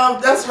and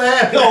stuff, that's what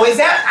happens. Oh, is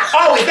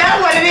that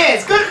what it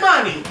is? Good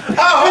money.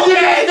 Oh, okay. You're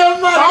getting good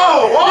money.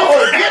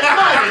 Good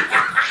money.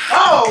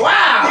 Oh,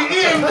 wow. You're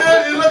eating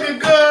good, you're looking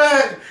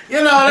good. You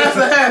know, that's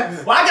what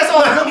happens. Well, I guess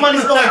all the good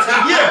money's going to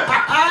you.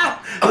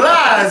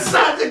 Lies.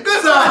 Such a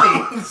good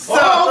money.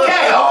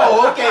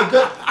 Okay,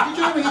 good. Did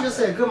you hear me just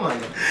say good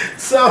money?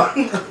 So,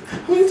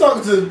 who you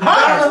talking to?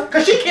 Her.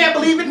 Because she can't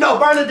believe it. No,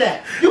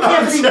 Bernadette. You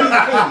can't believe it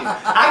either.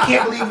 I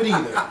can't believe it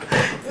either.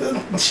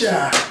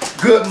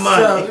 Good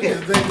money. Good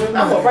money.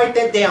 I'm going to write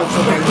that down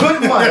somewhere.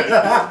 Good money.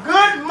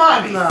 Good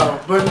money. No,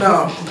 but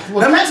no.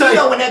 Well, let me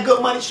know when that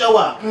good money show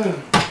up.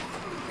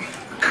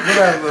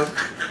 Whatever.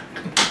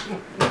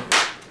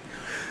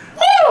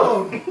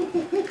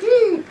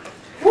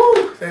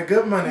 Woo! That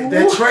good money.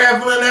 They're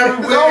traveling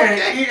everywhere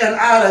and eating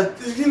out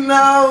of, you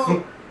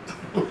know.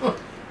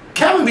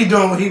 Kevin be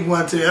doing what he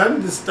wants to. I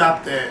need to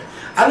stop that.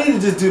 I need to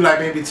just do like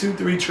maybe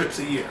 2-3 trips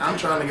a year. I'm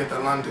trying to get to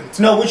London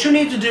too. No, what you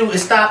need to do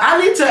is stop. I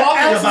need to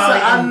talking about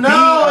it. I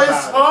know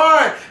it's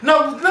hard.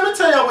 No, let me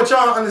tell y'all what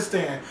y'all don't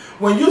understand.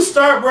 When you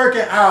start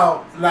working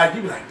out, like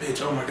you be like,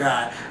 bitch, oh my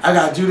God, I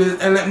gotta do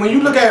this. And then when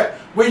you look at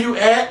where you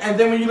at, and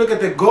then when you look at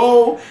the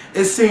goal,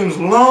 it seems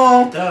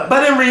long.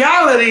 But in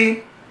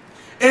reality,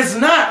 it's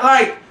not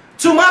like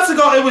 2 months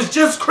ago, it was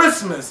just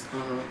Christmas.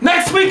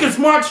 Next week is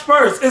March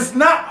 1st. It's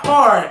not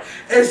hard.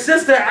 It's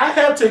just that I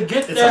have to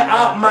get that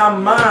out my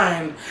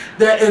mind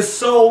that is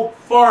so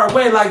far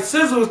away. Like,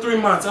 Sizzle was 3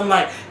 months. I'm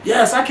like,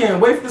 yes, I can't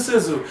wait for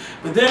Sizzle.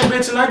 But then,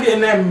 bitch, and I get in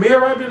that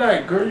mirror, I be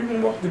like, girl, you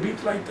can walk the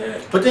beach like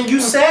that. But then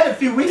you said a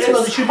few weeks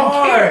ago that you don't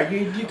care.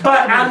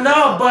 But I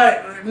know,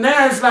 but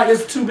now it's like,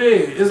 it's too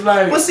big. It's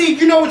like... Well, see,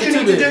 you know what you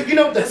need to do? You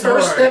know what the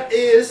first step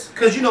is?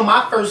 Because, you know,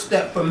 my first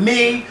step for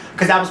me,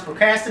 because I was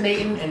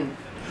procrastinating and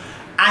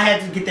I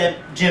had to get that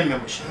gym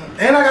membership.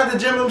 And I got the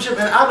gym membership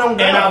and I don't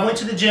go. And I went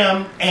to the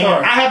gym and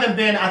I haven't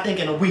been, I think,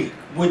 in a week,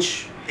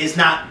 which is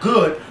not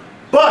good.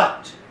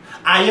 But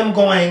I am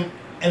going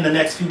in the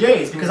next few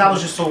days because I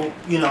was just so,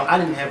 you know, I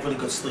didn't have really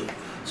good sleep.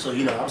 So,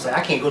 you know, I was like,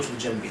 I can't go to the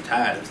gym and be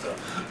tired and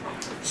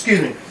stuff. Excuse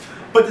me.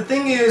 But the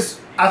thing is,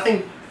 I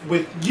think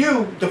with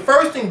you, the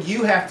first thing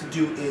you have to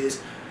do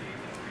is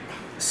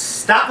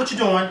stop what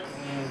you're doing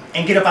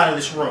and get up out of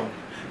this room.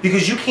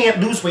 Because you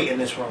can't lose weight in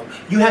this room.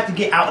 You have to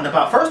get out and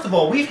about. First of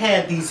all, we've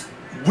had these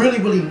really,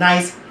 really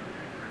nice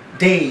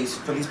days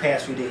for these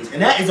past few days.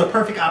 And that is a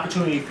perfect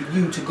opportunity for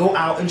you to go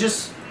out and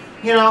just,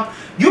 you know,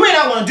 you may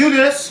not want to do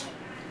this,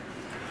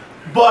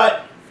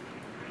 but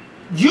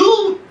if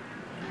you're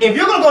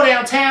going to go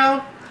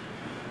downtown,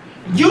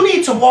 you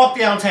need to walk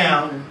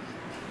downtown.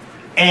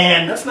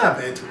 And that's not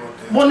bad to walk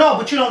downtown. Well, no,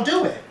 but you don't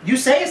do it. You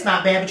say it's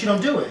not bad, but you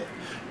don't do it.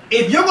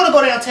 If you're going to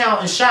go downtown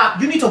and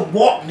shop, you need to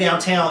walk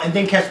downtown and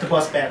then catch the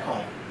bus back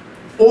home.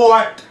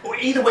 Or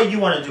either way you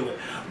want to do it.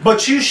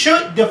 But you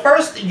should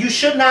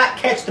not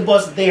catch the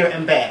bus there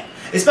and back.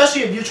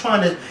 Especially if you're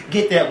trying to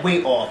get that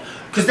weight off.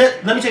 Because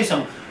let me tell you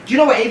something. Do you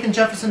know where 8th and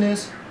Jefferson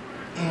is?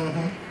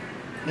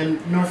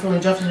 In Northfield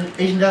and Jefferson,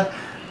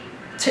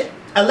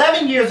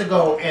 11 years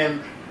ago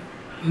in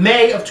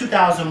May of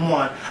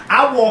 2001,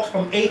 I walked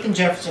from 8th and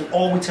Jefferson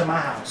all the way to my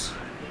house.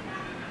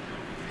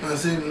 I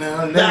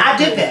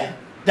did that.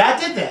 I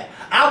did that.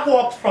 I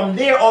walked from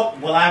there up.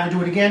 Will I ever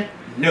do it again?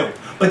 No.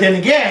 But then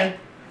again,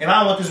 if I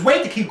don't want this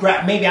weight to keep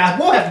grabbing, maybe I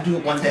will have to do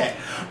it one day.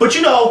 But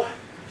you know,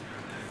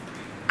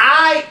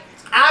 I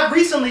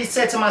recently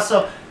said to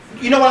myself,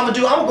 you know what I'm going to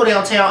do? I'm going to go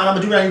downtown and I'm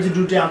going to do what I need to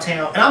do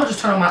downtown. And I'm going to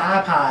just turn on my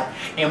iPod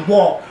and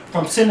walk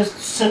from Center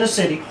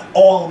City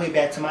all the way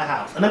back to my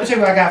house. And let me tell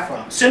you where I got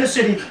from. Center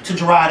City to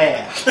Girard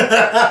Ave.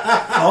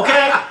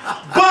 Okay?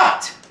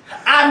 But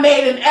I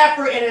made an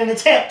effort and an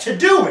attempt to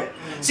do it.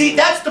 See,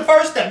 that's the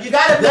first step. You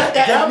gotta make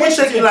that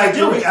initiative. That would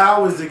take you like 3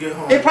 hours to get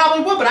home. It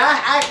probably would, but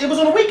it was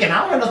on the weekend.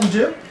 I don't have nothing to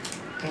do.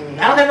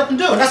 I don't have nothing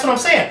to do, and that's what I'm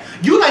saying.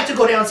 You like to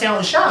go downtown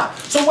and shop,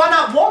 so why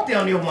not walk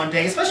down there one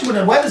day, especially when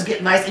the weather's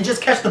getting nice, and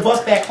just catch the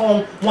bus back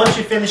home once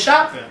you finish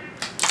shopping?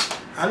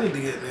 I need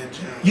to get in that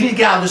gym. You need to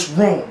get out of this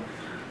room.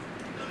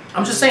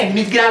 I'm just saying, you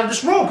need to get out of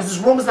this room because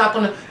this room is not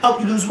going to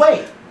help you lose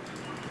weight.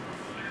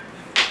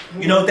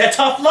 You know, that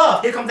tough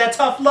love. Here comes that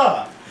tough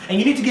love. And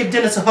you need to give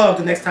Dennis a hug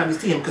the next time you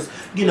see him, because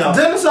you know.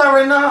 Dennis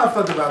already know how I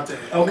felt about that.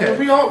 Okay.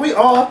 We all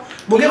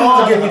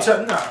give each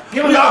other. No.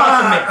 Give him a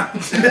hug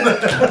for me.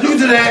 You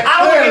do that. I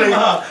don't give him a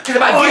hug. Because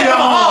if I give him a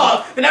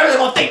hug, then everyone's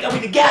gonna think that we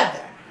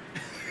together.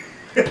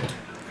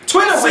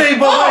 Twitter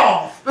went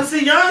off. But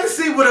see, y'all didn't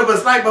see what it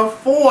was like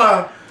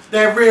before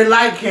that red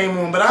light came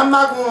on. But I'm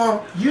not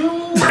going.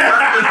 You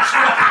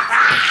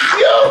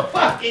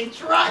fucking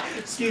tried.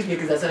 Excuse me,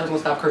 because I said I was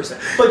gonna stop cursing.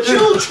 But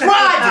you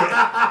tried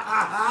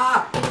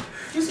it.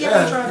 You see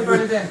how you tried to burn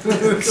it down?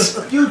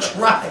 You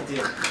tried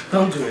it.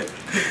 Don't do it.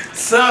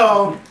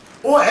 So,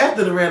 or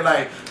after the red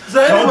light. So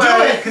anyway, don't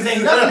do it, because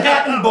ain't nothing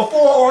happened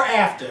before or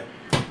after.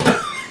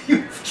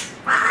 You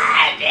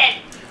tried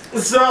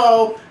it.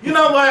 So, you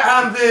know what,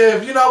 I'm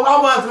Viv. You know, I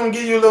was going to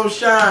give you a little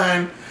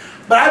shine.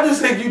 But I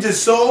just think you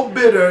just so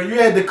bitter. You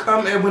had to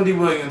come at Wendy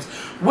Williams.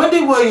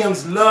 Wendy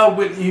Williams loved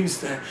Whitney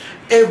Houston.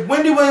 If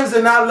Wendy Williams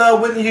did not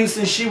love Whitney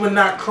Houston, she would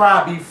not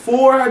cry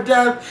before her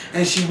death,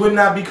 and she would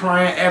not be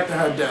crying after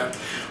her death.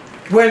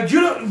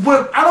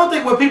 I don't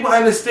think what people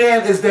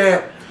understand is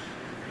that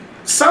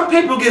some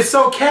people get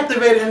so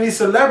captivated in these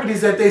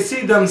celebrities that they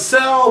see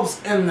themselves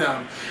in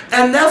them.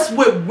 And that's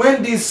what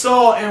Wendy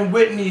saw in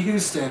Whitney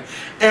Houston.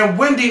 And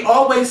Wendy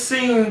always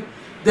seen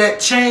that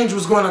change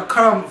was going to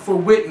come for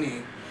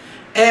Whitney.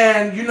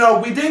 And, you know,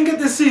 we didn't get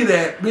to see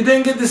that. We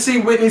didn't get to see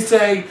Whitney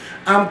say,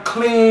 I'm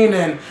clean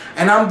and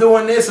I'm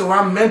doing this, or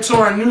I'm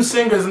mentoring new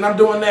singers and I'm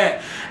doing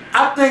that.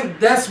 I think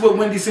that's what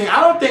Wendy's saying.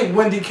 I don't think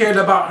Wendy cared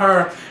about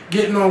her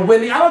getting on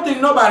Whitney. I don't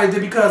think nobody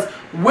did, because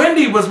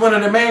Wendy was one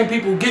of the main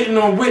people getting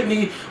on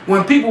Whitney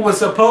when people were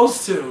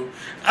supposed to.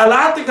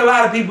 I think a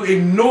lot of people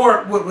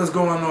ignored what was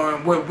going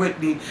on with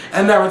Whitney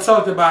and never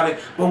talked about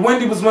it. But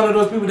Wendy was one of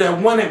those people that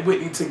wanted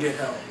Whitney to get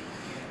help.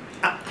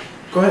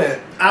 Go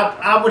ahead.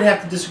 I would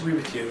have to disagree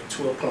with you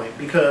to a point,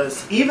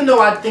 because even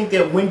though I think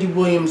that Wendy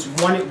Williams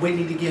wanted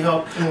Whitney to get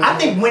help, I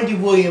think Wendy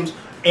Williams,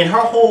 in her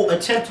whole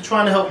attempt to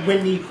trying to help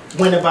Whitney,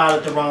 went about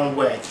it the wrong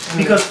way.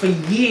 Because for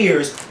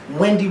years,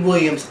 Wendy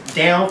Williams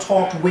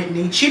down-talked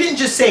Whitney. She didn't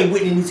just say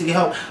Whitney needs to get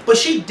help, but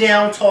she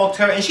down-talked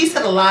her, and she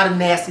said a lot of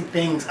nasty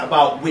things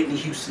about Whitney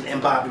Houston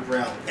and Bobby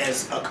Brown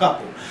as a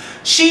couple.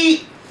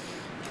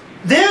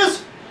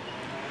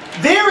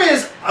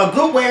 a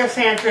good way of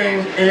saying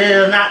things and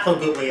a not so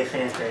good way of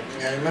saying things.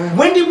 Amen.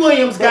 Wendy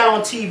Williams got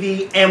on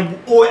TV and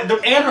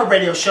her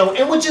radio show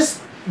and would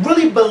just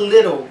really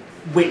belittle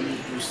Whitney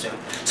Houston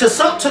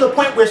to the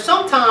point where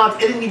sometimes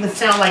it didn't even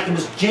sound like it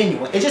was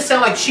genuine. It just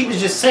sounded like she was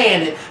just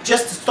saying it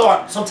just to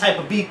start some type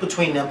of beef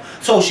between them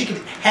so she could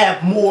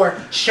have more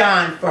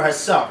shine for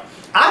herself.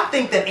 I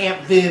think that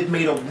Aunt Viv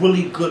made a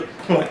really good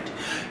point.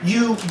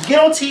 You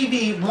get on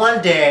TV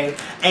one day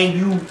and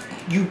you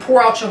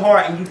pour out your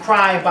heart and you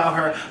cry about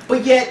her,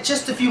 but yet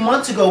just a few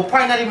months ago,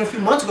 probably not even a few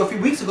months ago, a few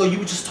weeks ago, you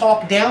would just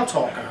talking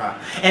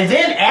her. And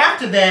then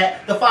after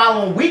that, the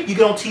following week, you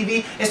get on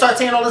TV and start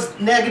saying all this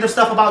negative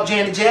stuff about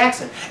Janet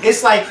Jackson.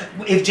 It's like,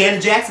 if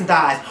Janet Jackson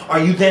dies, are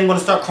you then going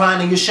to start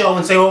crying on your show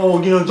and say,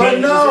 oh, you know,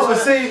 Janet But no,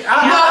 see,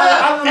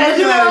 I'm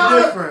looking at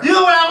it different. You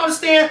know what I don't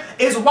understand?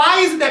 Is why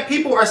is it that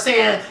people are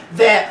saying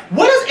that,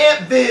 what does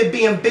Aunt Viv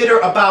being bitter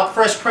about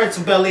Fresh Prince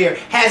of Bel-Air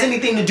has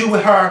anything to do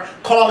with her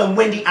calling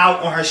Wendy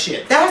out on her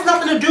shit? That has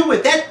nothing to do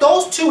with that.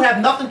 Those two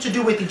have nothing to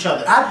do with each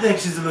other. I think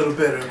she's a little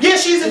bitter. Yeah,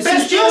 she is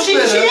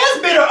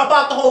bitter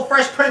about the whole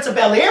Fresh Prince of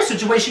Bel-Air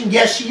situation.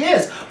 Yes, she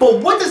is.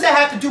 But what does that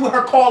have to do with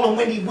her calling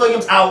Wendy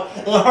Williams out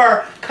on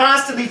her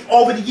constantly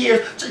over the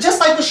years? Just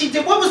like what she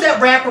did. What was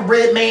that rapper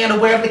Red Man or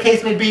whatever the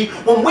case may be?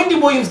 When Wendy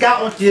Williams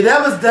got on. Yeah,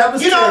 that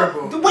was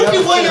terrible.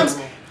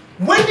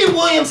 Wendy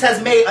Williams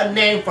has made a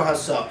name for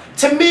herself.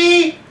 To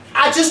me,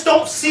 I just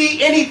don't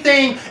see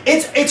anything.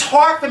 It's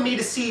hard for me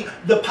to see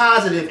the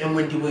positive in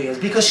Wendy Williams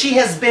because she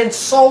has been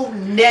so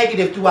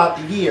negative throughout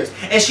the years,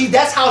 and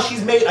that's how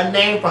she's made a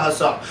name for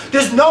herself.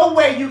 There's no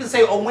way you can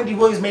say, "Oh, Wendy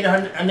Williams made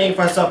a name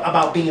for herself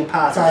about being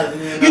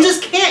positive." You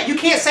just can't. You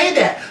can't say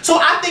that. So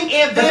I think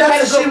Aunt Viv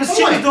had a good point.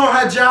 She was doing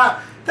her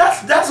job.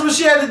 That's what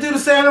she had to do to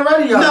say on the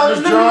radio.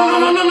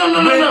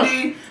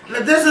 No.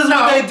 This is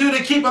what they do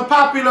to keep a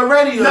popular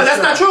radio. No, that's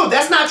not true.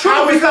 That's not true.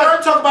 Howard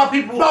Stern talk about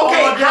people.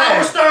 Okay,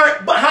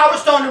 Howard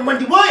Stern and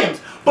Wendy Williams,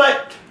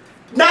 but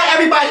not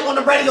everybody on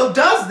the radio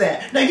does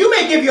that. Now you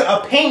may give your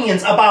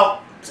opinions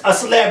about a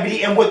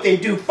celebrity and what they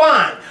do,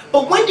 fine.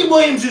 But Wendy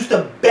Williams used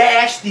to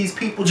bash these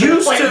people.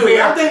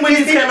 I think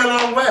Wendy's came a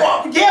long way.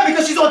 Well, yeah,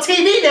 because she's on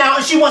TV now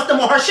and she wants them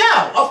on her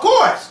show. Of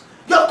course.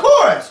 Of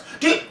course.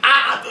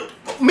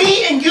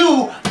 Me and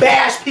you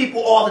bash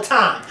people all the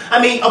time.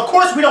 I mean, of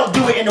course we don't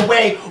do it in a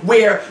way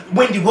where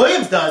Wendy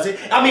Williams does it.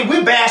 I mean,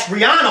 we bash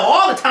Rihanna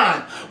all the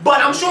time. But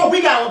I'm sure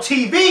we got on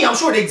TV, I'm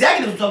sure the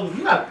executives told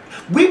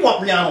we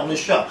want Rihanna on this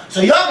show.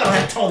 So y'all gonna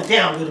have to tone it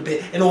down a little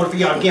bit in order for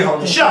y'all to get her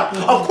on the show.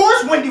 Of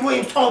course Wendy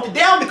Williams toned it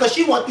down because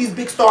she wants these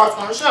big stars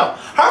on her show.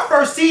 Her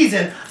first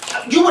season,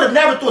 you would have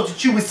never thought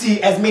that you would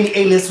see as many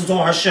A-listers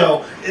on her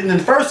show in the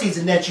first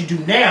season that you do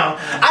now.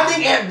 I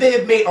think Aunt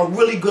Viv made a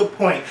really good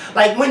point.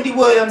 Like Wendy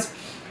Williams,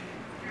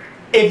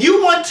 if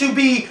you want to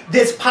be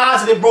this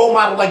positive role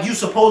model like you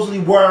supposedly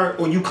were,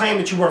 or you claim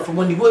that you were for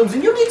Wendy Williams,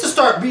 then you need to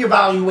start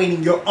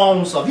reevaluating your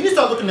own self. You need to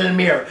start looking in the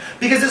mirror.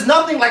 Because there's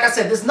nothing, like I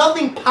said, there's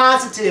nothing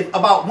positive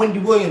about Wendy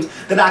Williams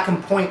that I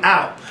can point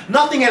out.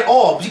 Nothing at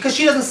all. Because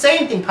she doesn't say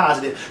anything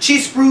positive. She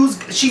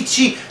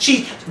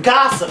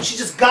gossips. She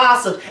just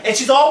gossips. And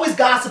she's always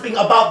gossiping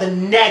about the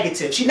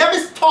negative. She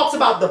never talks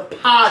about the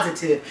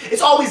positive.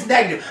 It's always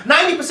negative.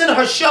 90% of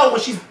her show,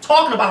 when she's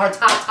talking about her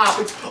top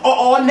topics, are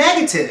all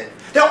negative.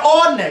 They're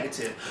all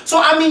negative. So,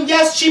 I mean,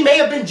 yes, she may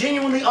have been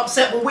genuinely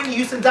upset when Whitney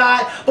Houston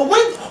died, but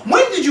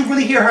when did you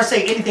really hear her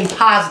say anything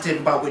positive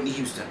about Whitney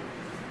Houston?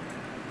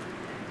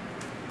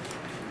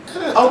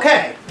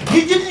 Okay.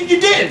 You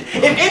didn't.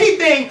 If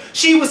anything,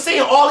 she was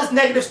saying all this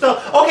negative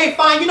stuff. Okay,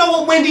 fine. You know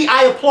what, Wendy?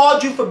 I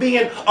applaud you for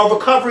being a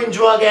recovering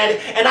drug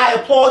addict, and I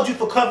applaud you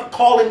for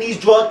calling these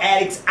drug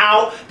addicts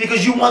out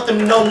because you want them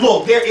to know,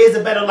 look, there is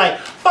a better life.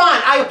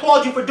 Fine. I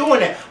applaud you for doing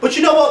that. But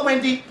you know what,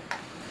 Wendy?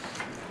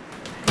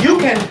 You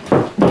can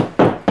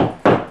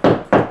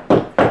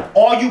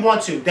all you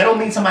want to. That don't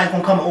mean somebody's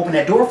going to come and open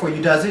that door for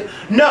you, does it?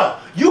 No.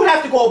 You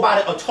have to go about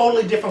it a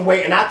totally different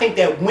way, and I think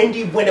that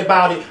Wendy went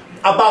about it,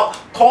 about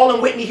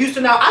calling Whitney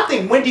Houston out. I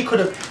think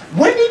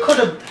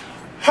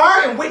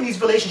her and Whitney's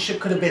relationship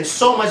could have been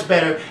so much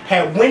better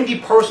had Wendy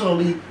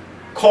personally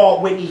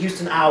called Whitney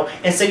Houston out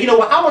and said, you know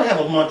what, I want to have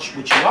a lunch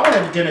with you. I want to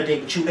have a dinner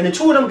date with you. And the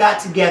two of them got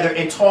together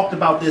and talked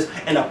about this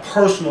in a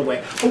personal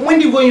way. But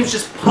Wendy Williams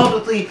just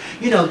publicly,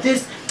 you know,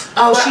 this...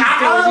 Oh,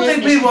 I don't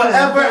think people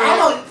ever.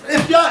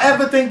 If y'all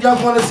ever think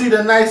y'all want to see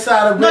the nice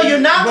side of Wendy, no,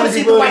 you're not going to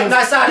see the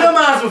nice side. You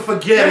might as well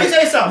forget it. Let me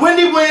tell you something.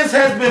 Wendy Williams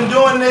has been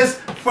doing this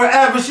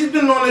forever. She's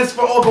been doing this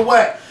for over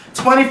what,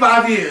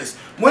 25 years.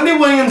 Wendy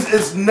Williams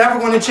is never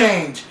going to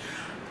change.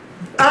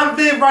 I'm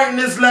writing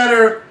this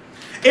letter.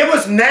 It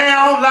was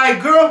now,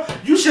 like, girl,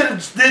 you should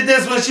have did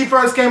this when she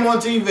first came on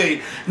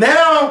TV.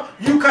 Now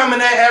you coming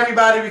at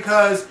everybody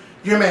because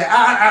you're mad.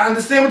 I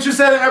understand what you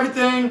said and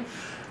everything.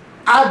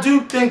 I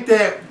do think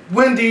that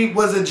Wendy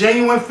was a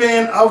genuine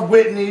fan of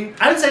Whitney.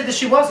 I didn't say that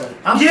she wasn't.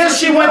 Yes,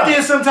 she went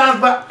there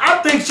sometimes, but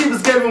I think she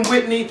was giving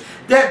Whitney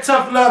that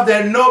tough love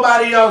that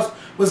nobody else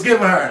was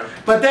giving her.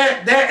 But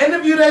that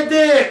interview they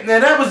did, now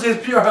that was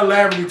just pure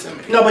hilarity to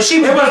me. No, but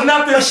she was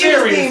nothing serious. She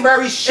was being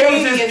very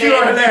shady. It was just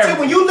pure hilarity.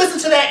 When you listen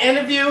to that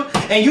interview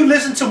and you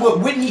listen to what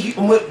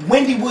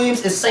Wendy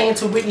Williams is saying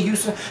to Whitney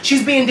Houston,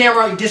 she's being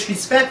downright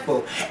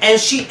disrespectful.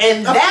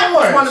 And that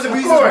was one of the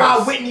reasons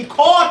why Whitney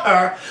called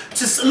her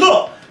to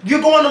look. You're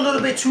going a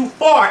little bit too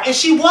far, and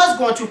she was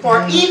going too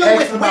far. Even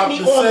with Whitney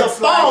on the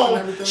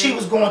phone, she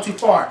was going too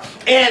far.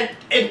 And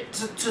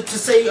to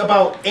say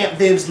about Aunt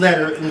Viv's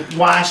letter and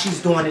why she's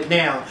doing it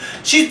now,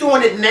 she's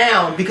doing it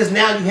now because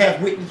now you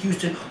have Whitney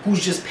Houston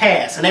who's just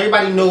passed, and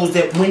everybody knows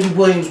that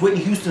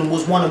Whitney Houston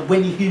was one of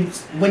Wendy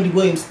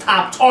Williams'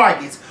 top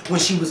targets when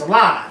she was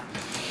alive.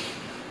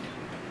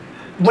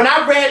 When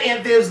I read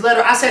Aunt Viv's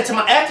letter, I said to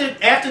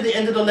after the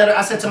end of the letter,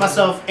 I said to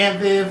myself, Aunt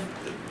Viv,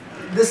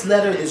 this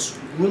letter is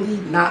really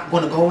not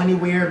going to go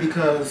anywhere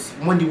because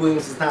Wendy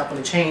Williams is not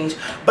going to change.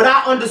 But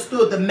I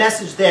understood the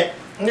message that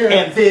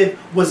Aunt Viv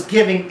was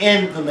giving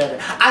in the letter.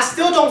 I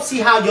still don't see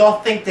how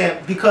y'all think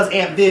that because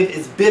Aunt Viv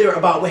is bitter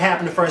about what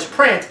happened to Fresh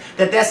Prince,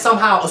 that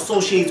somehow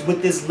associates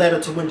with this letter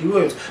to Wendy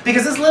Williams.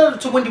 Because this letter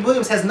to Wendy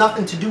Williams has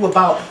nothing to do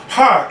about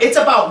her. It's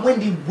about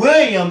Wendy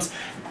Williams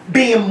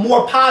being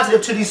more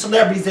positive to these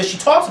celebrities that she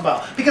talks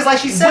about. Because like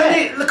she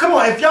said, come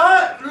on, if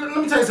y'all, let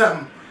me tell you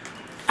something.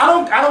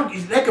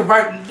 They could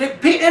write,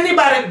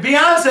 anybody,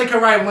 Beyonce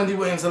can write Wendy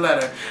Williams a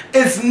letter.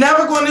 It's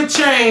never going to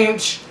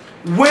change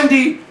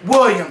Wendy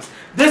Williams.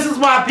 This is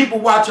why people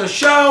watch her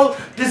show.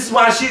 This is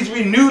why she's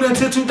renewed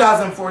until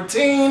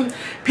 2014.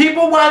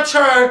 People watch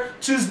her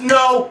to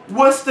know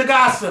what's the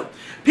gossip.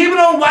 People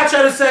don't watch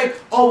her to say,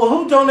 oh, well,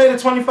 who donated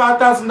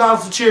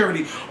 $25,000 to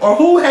charity? Or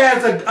who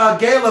has a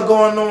gala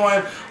going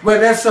on where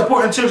they're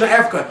supporting children in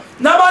Africa?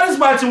 Nobody's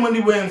watching Wendy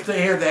Williams to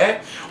hear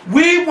that.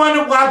 We want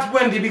to watch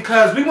Wendy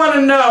because we want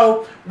to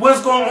know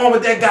what's going on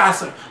with that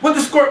gossip. With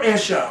the Scorpion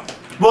show.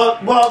 Well,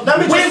 let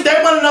me just...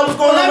 They want to know what's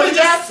going on with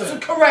that. To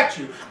correct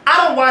you.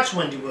 I don't watch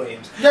Wendy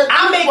Williams. Yeah,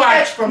 I may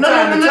watch from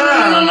time to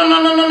time.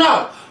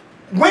 No.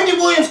 Wendy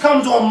Williams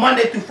comes on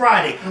Monday through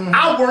Friday.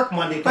 I work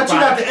Monday through Friday. But you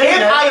got the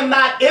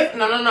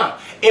internet.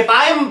 If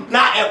I am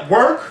not at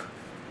work,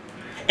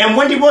 and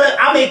Wendy Williams,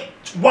 I may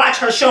watch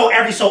her show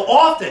every so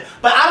often,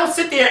 but I don't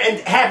sit there and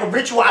have a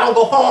ritual. I don't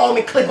go home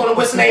and click on the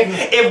what's name.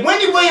 If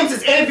Wendy Williams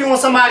is interviewing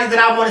somebody that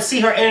I want to see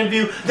her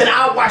interview, then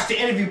I'll watch the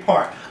interview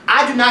part.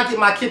 I do not get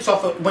my kicks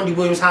off of Wendy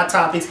Williams' Hot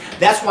Topics.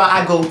 That's why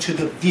I go to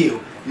The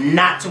View,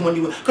 not to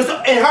Wendy Williams. Because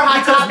in her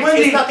Hot Topics,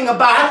 it's nothing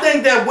about... I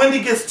think that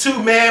Wendy gets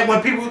too mad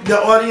when the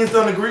audience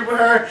don't agree with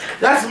her.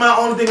 That's my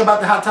only thing about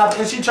the Hot Topic.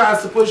 And she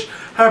tries to push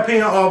her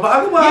opinion off. But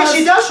otherwise... Yeah,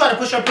 she does try to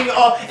push her opinion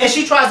off. And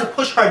she tries to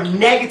push her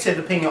negative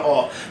opinion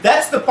off.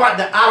 That's the part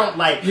that I don't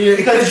like. Yeah,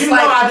 because you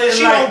know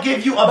she don't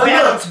give you a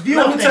balanced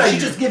view of things. She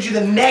just gives you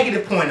the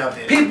negative point of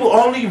it. People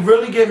only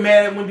really get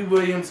mad at Wendy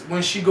Williams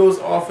when she goes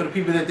off for the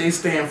people that they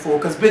stand for.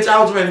 Because, bitch,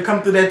 I was ready to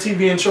come through that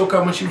TV and show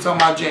up when she was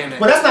talking about Janet.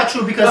 Well, that's not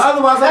true because... But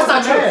otherwise, that's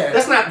not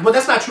true.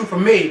 That's not true for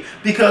me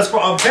because for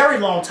a very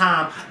long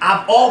time,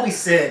 I've always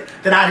said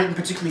that I didn't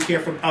particularly care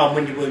for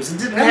Wendy Williams. It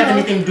didn't have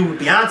anything to do with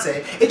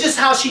Beyonce. It's just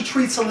how she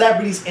treats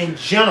celebrities in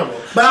general.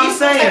 But I'm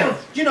saying,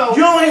 you don't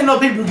hear no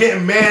people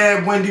getting mad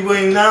at Wendy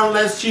Williams, not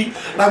unless she,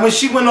 like when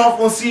she went off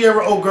on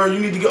Sierra, oh girl, you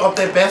need to get off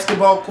that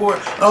basketball court.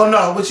 Oh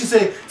no, what she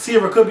said,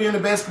 Sierra could be in the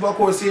basketball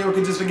court, Sierra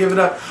could just forgive it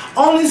up.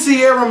 Only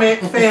Sierra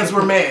fans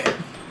were mad.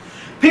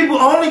 People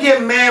only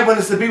get mad when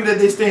it's the people that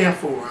they stand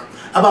for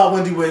about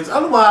Wendy Williams.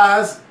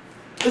 Otherwise,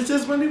 it's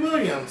just Wendy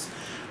Williams.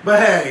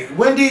 But hey,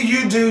 Wendy,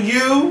 you do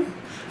you.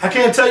 I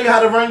can't tell you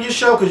how to run your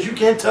show because you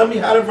can't tell me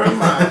how to run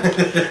mine.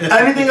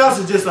 Anything else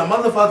is just a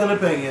motherfucking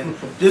opinion.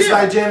 Just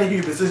like Janet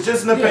Hubis. It's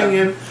just an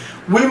opinion.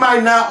 We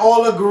might not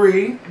all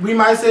agree. We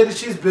might say that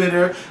she's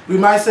bitter. We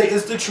might say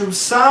it's the truth.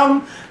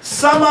 Some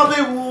of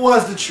it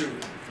was the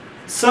truth.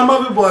 Some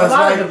of it was. A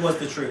lot of it was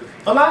the truth.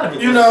 A lot of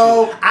it. You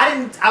know,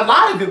 a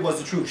lot of it was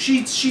the truth.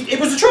 It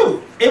was the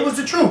truth. It was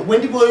the truth.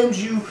 Wendy Williams,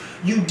 you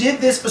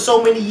did this for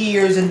so many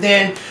years, and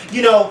then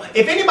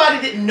if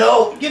anybody didn't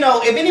know,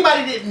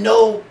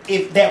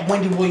 if that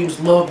Wendy Williams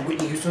loved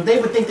Whitney Houston,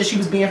 they would think that she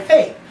was being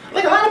fake.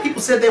 Like a lot of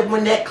people said that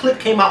when that clip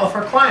came out of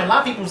her crying, a lot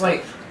of people was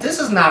like, "This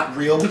is not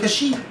real," because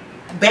she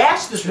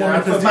bashed this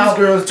woman for about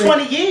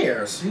 20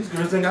 years. These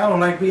girls think I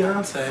don't like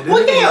Beyonce.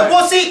 Well, yeah.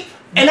 Well, see.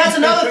 And that's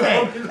another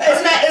thing. Isn't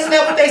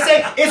that what they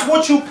say? It's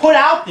what you put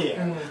out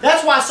there.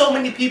 That's why so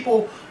many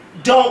people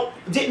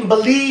didn't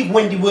believe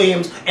Wendy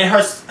Williams and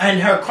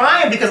her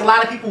crying, because a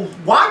lot of people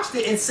watched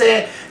it and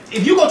said,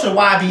 if you go to the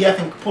YBF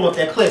and pull up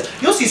that clip,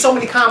 you'll see so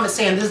many comments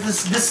saying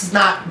this is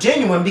not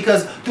genuine,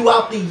 because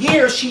throughout the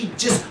years she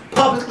just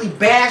publicly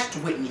bashed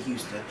Whitney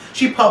Houston.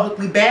 She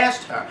publicly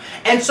bashed her.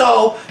 And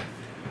so,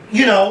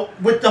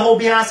 with the whole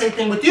Beyonce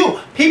thing with you,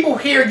 people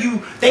hear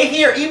you,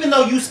 even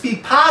though you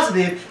speak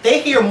positive,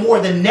 they hear more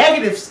the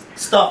negative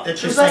stuff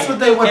that you're saying. That's what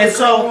they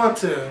want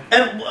to.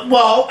 And,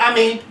 well,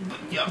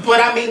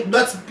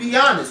 let's be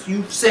honest.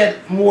 You've said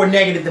more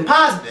negative than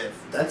positive.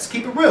 Let's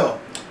keep it real.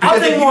 I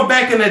think more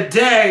back in the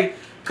day,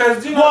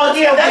 Cause you know, well,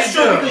 yeah, that's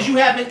true because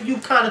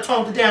you've kind of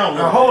toned it down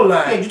a whole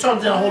lot. Yeah, you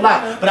toned it down a whole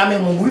lot. But I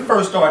mean, when we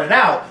first started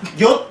out,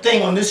 your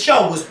thing on this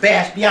show was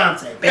bash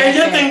Beyonce. And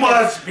your thing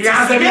was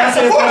Beyonce. That's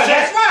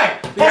right.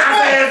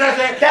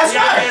 That's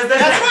right.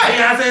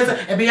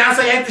 Beyonce and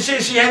Beyonce ain't the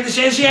shit. She ain't the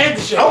shit. She ain't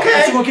the shit.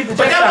 Okay, she gonna keep the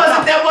but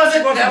that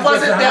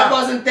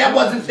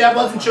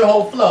wasn't your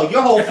whole flow.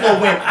 Your whole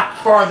flow went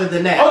farther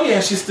than that. Oh yeah,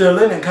 she's still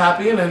in and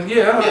copying and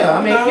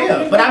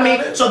yeah. But I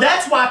mean, so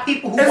that's why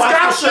people who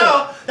watch the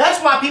show.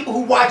 That's why people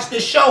who watch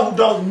this show who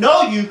don't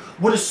know you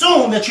would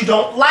assume that you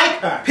don't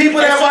like her. People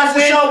that watch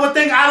the show would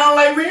think I don't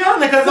like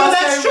Rihanna because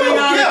that's true.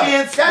 Rihanna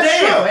can't that's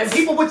true. And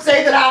people would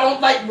say that I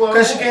don't like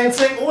because she can't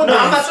sing. Or no,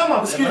 I'm not talking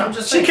about that. I'm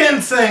just saying she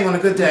can sing on a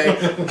good day,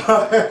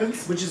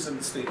 which is a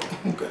mistake.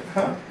 Okay,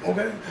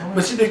 okay.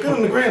 But she did good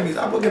on the Grammys.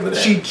 I will give her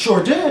that. She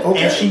sure did.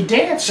 Okay. And she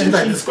danced. She's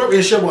like the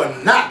Scorpion show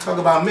will not talk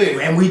about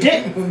me, and we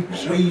didn't.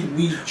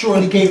 we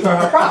surely gave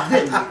her props,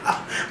 didn't we?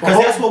 Because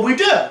that's what we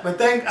do. But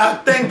thank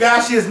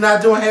God she is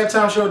not doing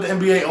halftime show at the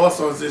NBA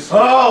All-Stars this year.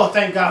 Oh,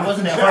 thank God.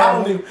 Wasn't that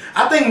horrible?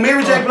 I think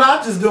Mary J.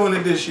 Blige is doing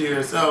it this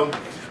year, so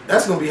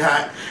that's going to be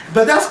hot.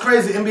 But that's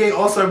crazy. NBA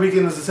All-Star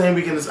Weekend is the same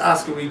weekend as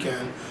Oscar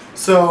Weekend.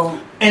 So,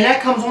 and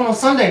that comes on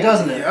Sunday,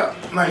 doesn't it?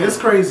 Yep. Like, it's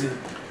crazy.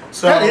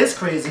 So that is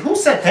crazy. Who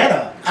set that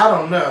up? I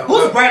don't know.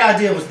 Whose bright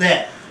idea was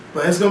that?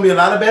 But it's gonna be a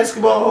lot of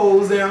basketball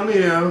holes down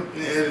there,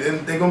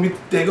 and they're gonna be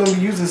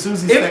using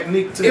Susie's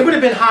technique too. It would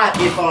have been hot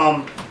if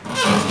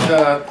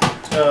the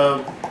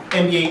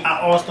NBA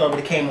All-Star would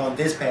have came on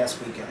this past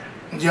weekend.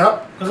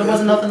 Yep. Because there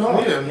wasn't nothing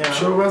on. Yeah,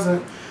 sure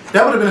wasn't.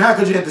 That would have been hot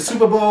because you had the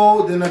Super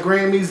Bowl, then the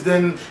Grammys,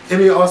 then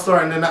NBA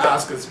All-Star, and then the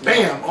Oscars.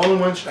 Bam! All in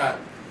one shot.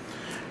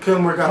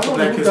 Couldn't work out for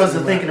Black History. Who does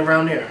the thinking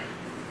around there?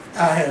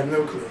 I have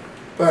no clue.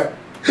 But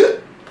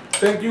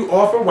thank you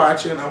all for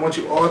watching. I want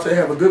you all to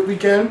have a good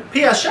weekend.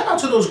 P.S. Shout out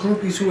to those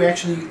groupies who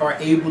actually are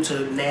able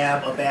to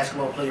nab a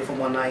basketball player for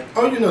one night.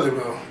 Oh, you know they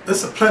will.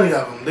 There's plenty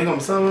of them. They're going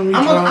to some of me.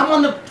 I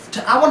wonder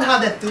how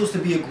that feels to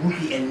be a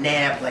groupie and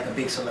nab like a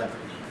big celebrity.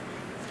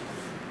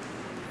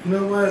 You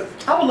know what?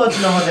 I would love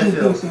to know how that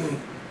feels.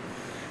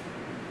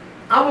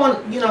 I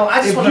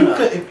just want to know.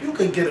 If you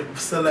could get a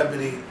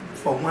celebrity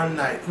for one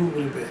night, who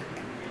would it be?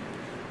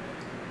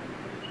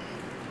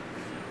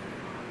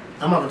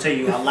 I'm not gonna tell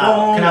you out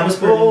loud. Can I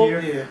whisper it in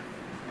your ear?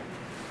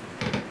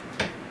 Yeah.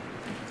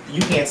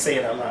 You can't say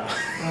it out loud.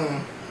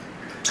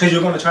 Because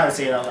you're gonna try to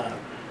say it out loud.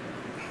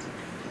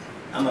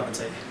 I'm not gonna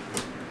tell you.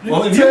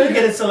 Well, if you could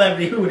get a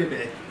celebrity, who would it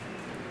be?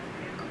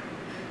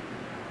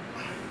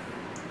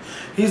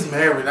 He's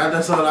married.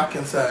 That's all I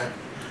can say.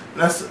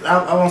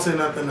 I won't say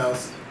nothing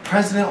else.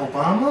 President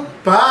Obama?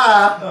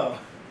 Bye. Oh.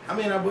 I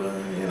mean, I would,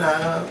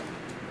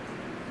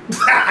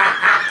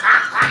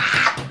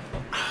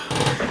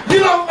 You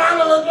don't find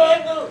a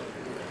Jackson?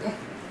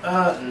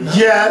 No.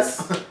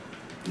 Yes.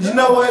 You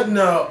know what?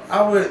 No.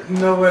 I would. You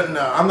know what?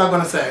 No. I'm not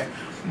gonna say.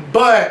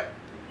 But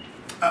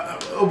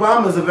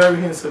Obama's a very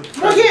handsome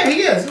president. Well, yeah,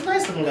 he is. He's a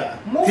nice looking guy.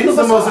 He's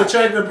the most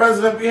attractive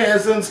president we had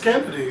since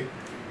Kennedy.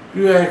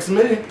 You ask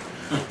me.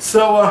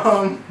 So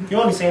you're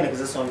only saying that because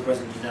that's the only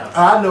president you know.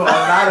 I know a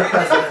lot of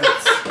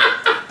presidents.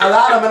 A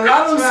lot of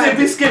them said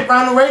we skipped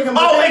Ronald Reagan.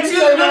 Oh, excuse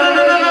me.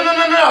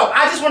 No.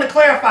 I just want to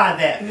clarify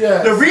that.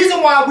 Yes. The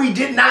reason why we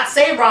did not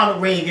say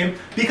Ronald Reagan,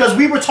 because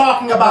we were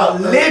talking about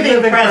living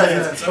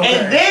presidents. Okay.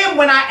 And then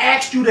when I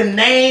asked you to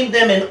name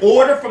them in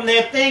order from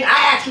their thing,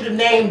 I asked you to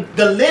name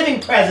the living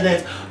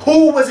presidents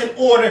who was in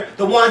order,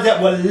 the ones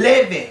that were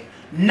living,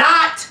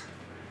 not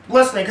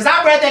listening. Because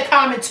I read that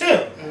comment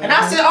too. And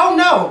I said, oh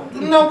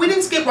no, we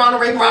didn't skip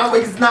Ronald Reagan. Ronald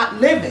Reagan's not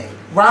living.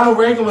 Ronald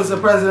Reagan was the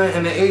president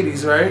in the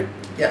 80s, right?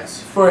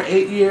 Yes. For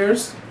 8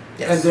 years.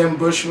 Yes. And then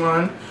Bush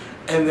won.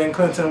 And then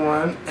Clinton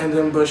won. And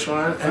then Bush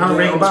won. And Ronald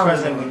Reagan was Obama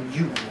president won. when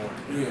you were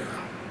born. Yeah.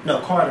 No,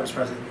 Carter was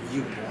president when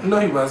you were born. No,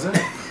 he wasn't.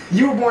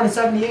 You were born in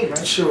 78,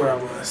 right? Sure I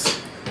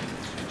was.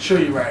 Sure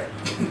you're right.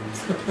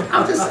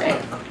 I'm just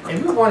saying. If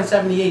you were born in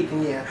 78,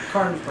 then yeah,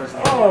 Carter was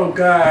president. Oh,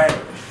 God.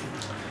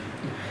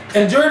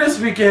 Enjoy this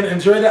weekend.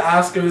 Enjoy the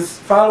Oscars.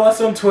 Follow us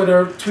on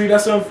Twitter. Tweet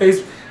us on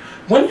Facebook.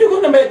 When are you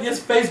going to make this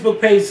Facebook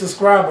page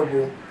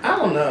subscribable? I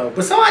don't know.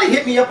 But somebody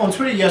hit me up on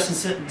Twitter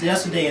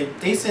yesterday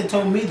and they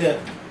told me that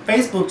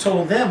Facebook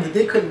told them that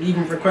they couldn't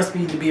even request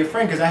me to be a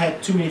friend because I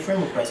had too many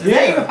friend requests. Is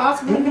that even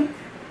possible?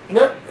 Mm-hmm.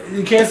 Yep.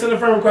 You can't send a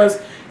friend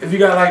request if you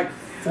got like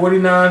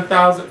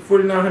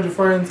 4,900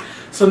 friends.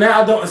 So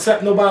now I don't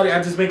accept nobody.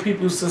 I just make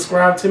people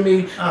subscribe to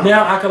me.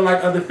 Now I can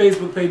like other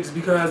Facebook pages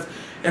because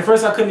at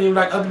first I couldn't even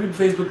like other people's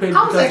Facebook pages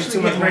I was because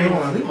actually getting ready to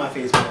delete my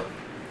Facebook.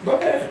 Go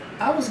ahead.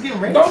 I was getting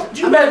ready.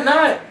 You better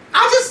not.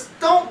 I just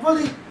don't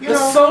really, you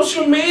know.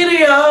 Social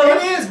media.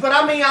 It is, but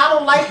I mean, I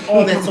don't like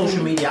all that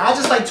social media. I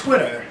just like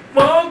Twitter.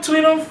 Well,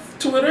 tweet on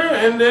Twitter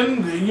and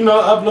then,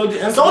 upload the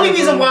Instagram. The only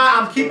reason why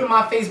I'm keeping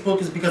my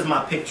Facebook is because of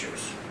my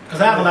pictures. Because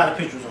I have a lot of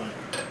pictures on it.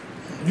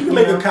 You can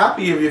make a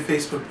copy of your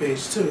Facebook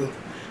page too.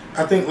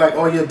 I think like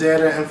all your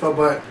data info,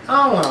 but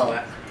I don't want all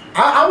that.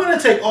 I want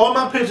to take all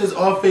my pictures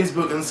off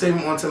Facebook and save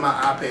them onto my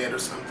iPad or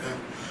something.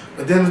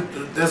 But then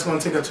that's going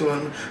to take up too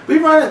long. We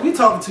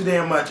talking too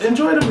damn much.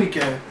 Enjoy the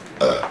weekend.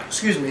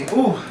 Excuse me.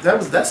 Ooh,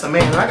 that's a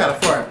man. I got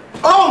a fart.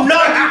 Oh no!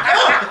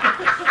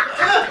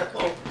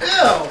 Ew!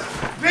 Ew!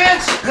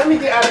 Bitch! Let me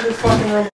get out of this fucking room.